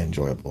really, really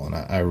enjoyable, and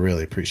I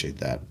really appreciate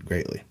that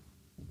greatly.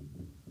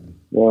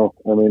 Well,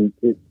 I mean,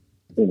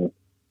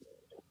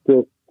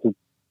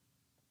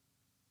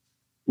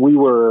 we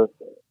were,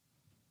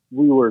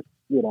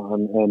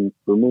 and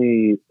for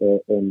me,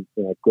 and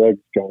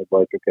Greg's kind of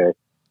like, okay,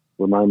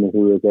 remind me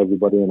who is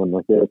everybody, and I'm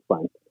like, yeah, it's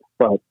fine.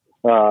 But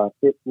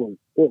it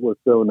was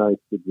so nice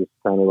to just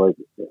kind of like,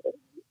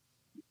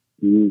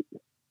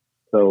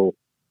 so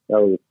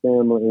that was his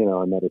family,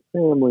 I met his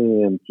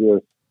family, and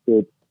just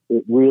it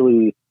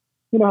really,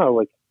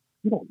 like,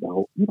 you don't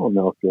know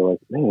if you're like,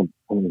 man,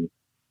 I mean,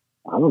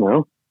 I don't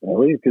know,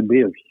 Elliot could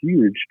be a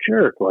huge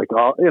jerk, like,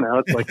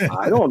 it's like,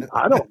 I don't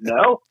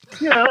know,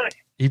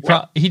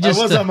 he just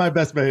I was on my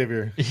best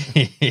behavior.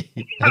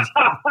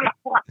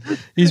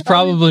 He's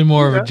probably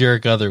more of a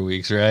jerk other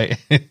weeks, right?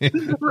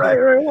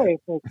 right.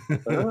 He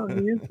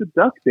is the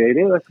duck date.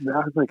 I was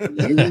like,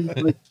 maybe,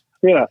 like,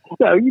 yeah,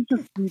 no, you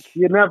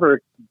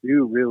never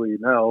do really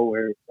know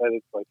where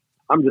it's like,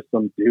 I'm just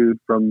some dude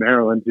from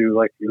Maryland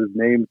whose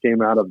name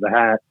came out of the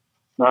hat.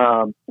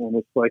 And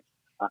it's like,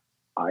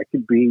 I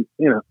could be,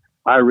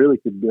 I really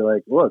could be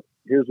like, look,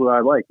 here's what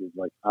I like. Is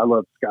like, I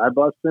love sky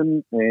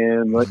busting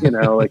and like,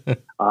 like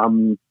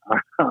I'm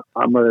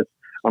a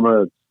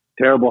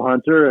terrible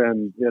hunter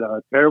and,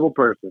 a terrible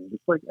person.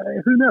 It's like, hey,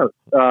 who knows?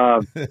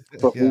 But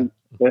yeah.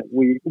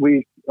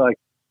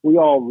 we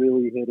all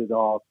really hit it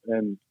off.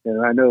 And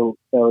I know,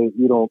 Elliot,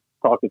 you don't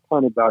talk a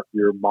ton about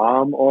your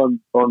mom on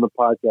the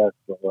podcast,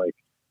 but like,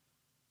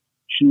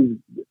 she's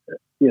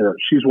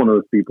one of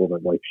those people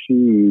that like,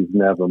 she's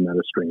never met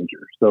a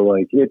stranger. So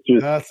like, it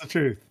just, that's the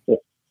truth.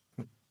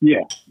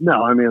 Yeah,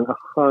 no, I mean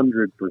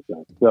 100%.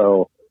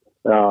 So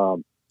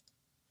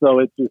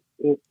it just,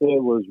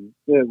 it was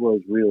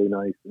really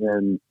nice.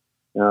 And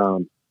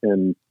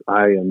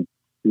I am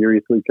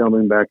seriously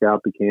coming back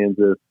out to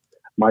Kansas.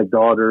 My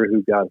daughter,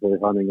 who got her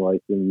hunting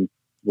license,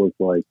 was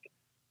like,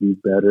 you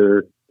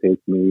better take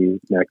me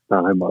next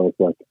time. I was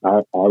like,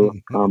 I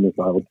promise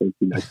I will take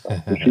you next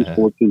time. So she's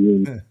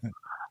 14.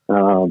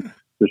 So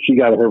she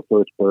got her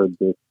first bird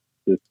this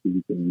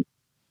season.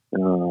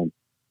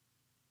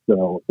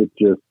 So it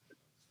just,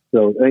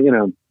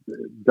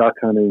 duck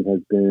hunting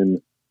has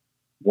been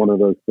one of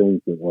those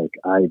things that like,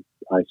 I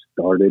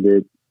started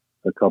it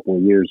a couple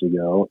of years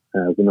ago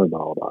as an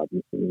adult,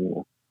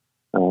 obviously,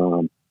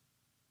 and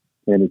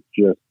it's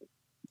just,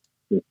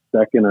 the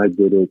second I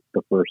did it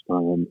the first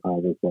time, I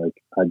was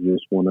like, I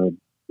just want to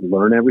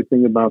learn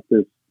everything about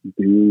this,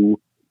 do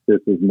this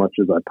as much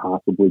as I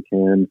possibly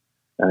can,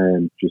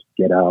 and just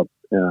get out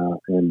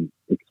and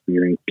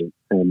experience it.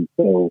 And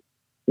so,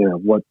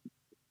 what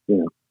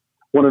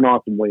an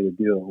awesome way to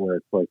do it, where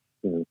it's like,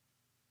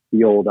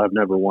 the old, I've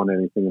never won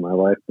anything in my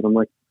life, but I'm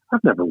like,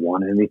 I've never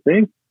won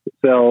anything.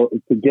 So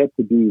to get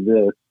to do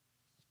this,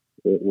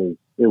 it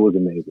was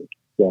amazing.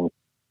 So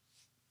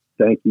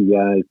thank you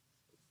guys.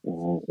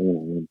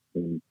 And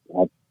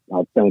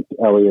I've thanked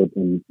Elliot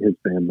and his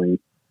family.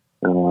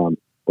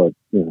 But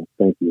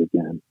thank you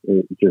again.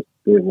 It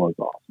was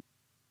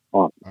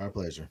awesome. Our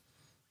pleasure.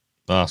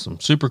 Awesome.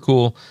 Super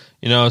cool.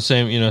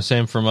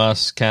 Same from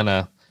us, kind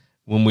of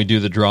when we do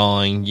the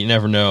drawing, you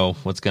never know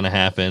what's going to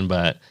happen,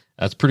 but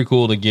that's pretty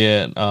cool to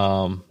get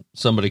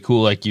somebody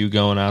cool like you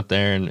going out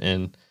there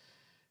and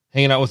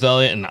hanging out with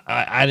Elliot. And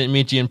I didn't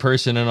meet you in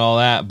person and all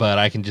that, but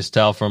I can just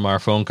tell from our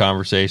phone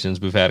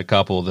conversations, we've had a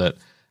couple that,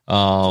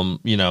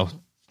 you're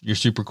a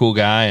super cool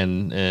guy.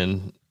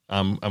 And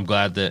I'm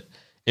glad that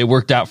it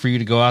worked out for you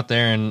to go out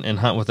there and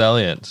hunt with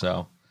Elliot.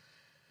 So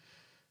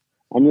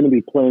I'm going to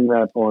be playing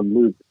that on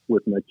loop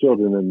with my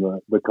children in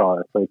the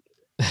car. It's like,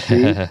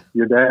 see,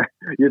 your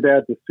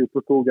dad's a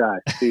super cool guy.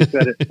 He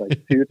said it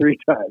like 2-3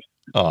 times.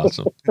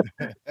 Awesome.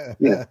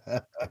 Yeah.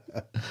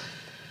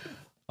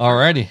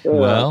 Alrighty.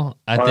 Well,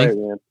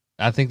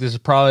 I think this is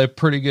probably a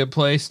pretty good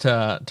place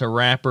to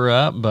wrap her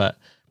up, but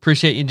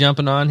appreciate you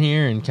jumping on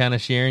here and kind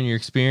of sharing your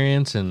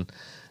experience. And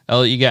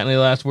Elliot, you got any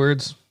last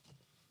words?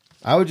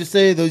 I would just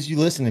say, those you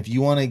listen, if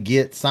you want to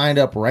get signed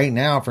up right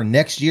now for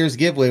next year's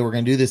giveaway, we're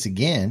going to do this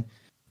again.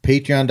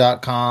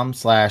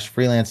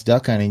 Patreon.com/freelance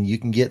duck hunting. You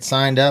can get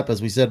signed up,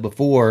 as we said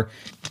before,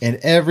 and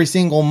every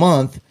single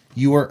month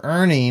you are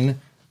earning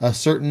a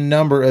certain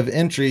number of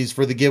entries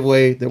for the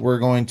giveaway that we're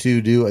going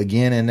to do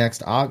again in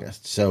next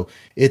August. So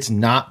it's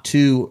not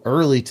too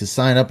early to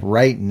sign up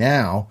right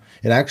now.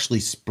 It actually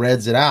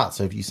spreads it out.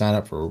 So if you sign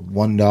up for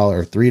 $1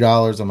 or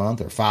 $3 a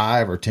month or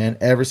 $5 or $10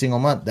 every single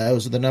month,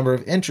 those are the number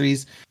of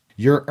entries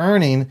you're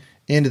earning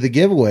into the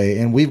giveaway.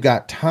 And we've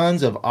got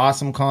tons of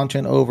awesome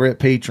content over at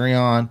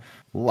Patreon.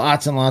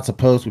 Lots and lots of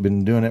posts. We've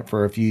been doing it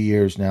for a few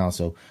years now.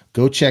 So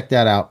go check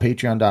that out.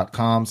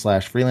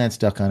 Patreon.com/freelance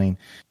duck hunting.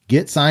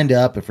 Get signed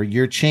up for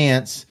your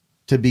chance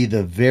to be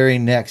the very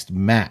next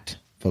Matt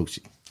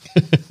Foshee.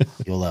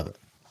 You'll love it.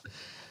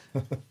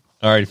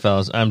 All right,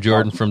 fellas. I'm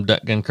Jordan from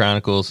Duck Gun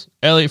Chronicles,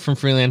 Elliot from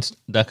Freelance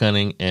Duck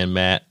Hunting, and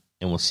Matt.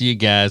 And we'll see you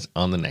guys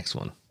on the next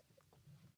one.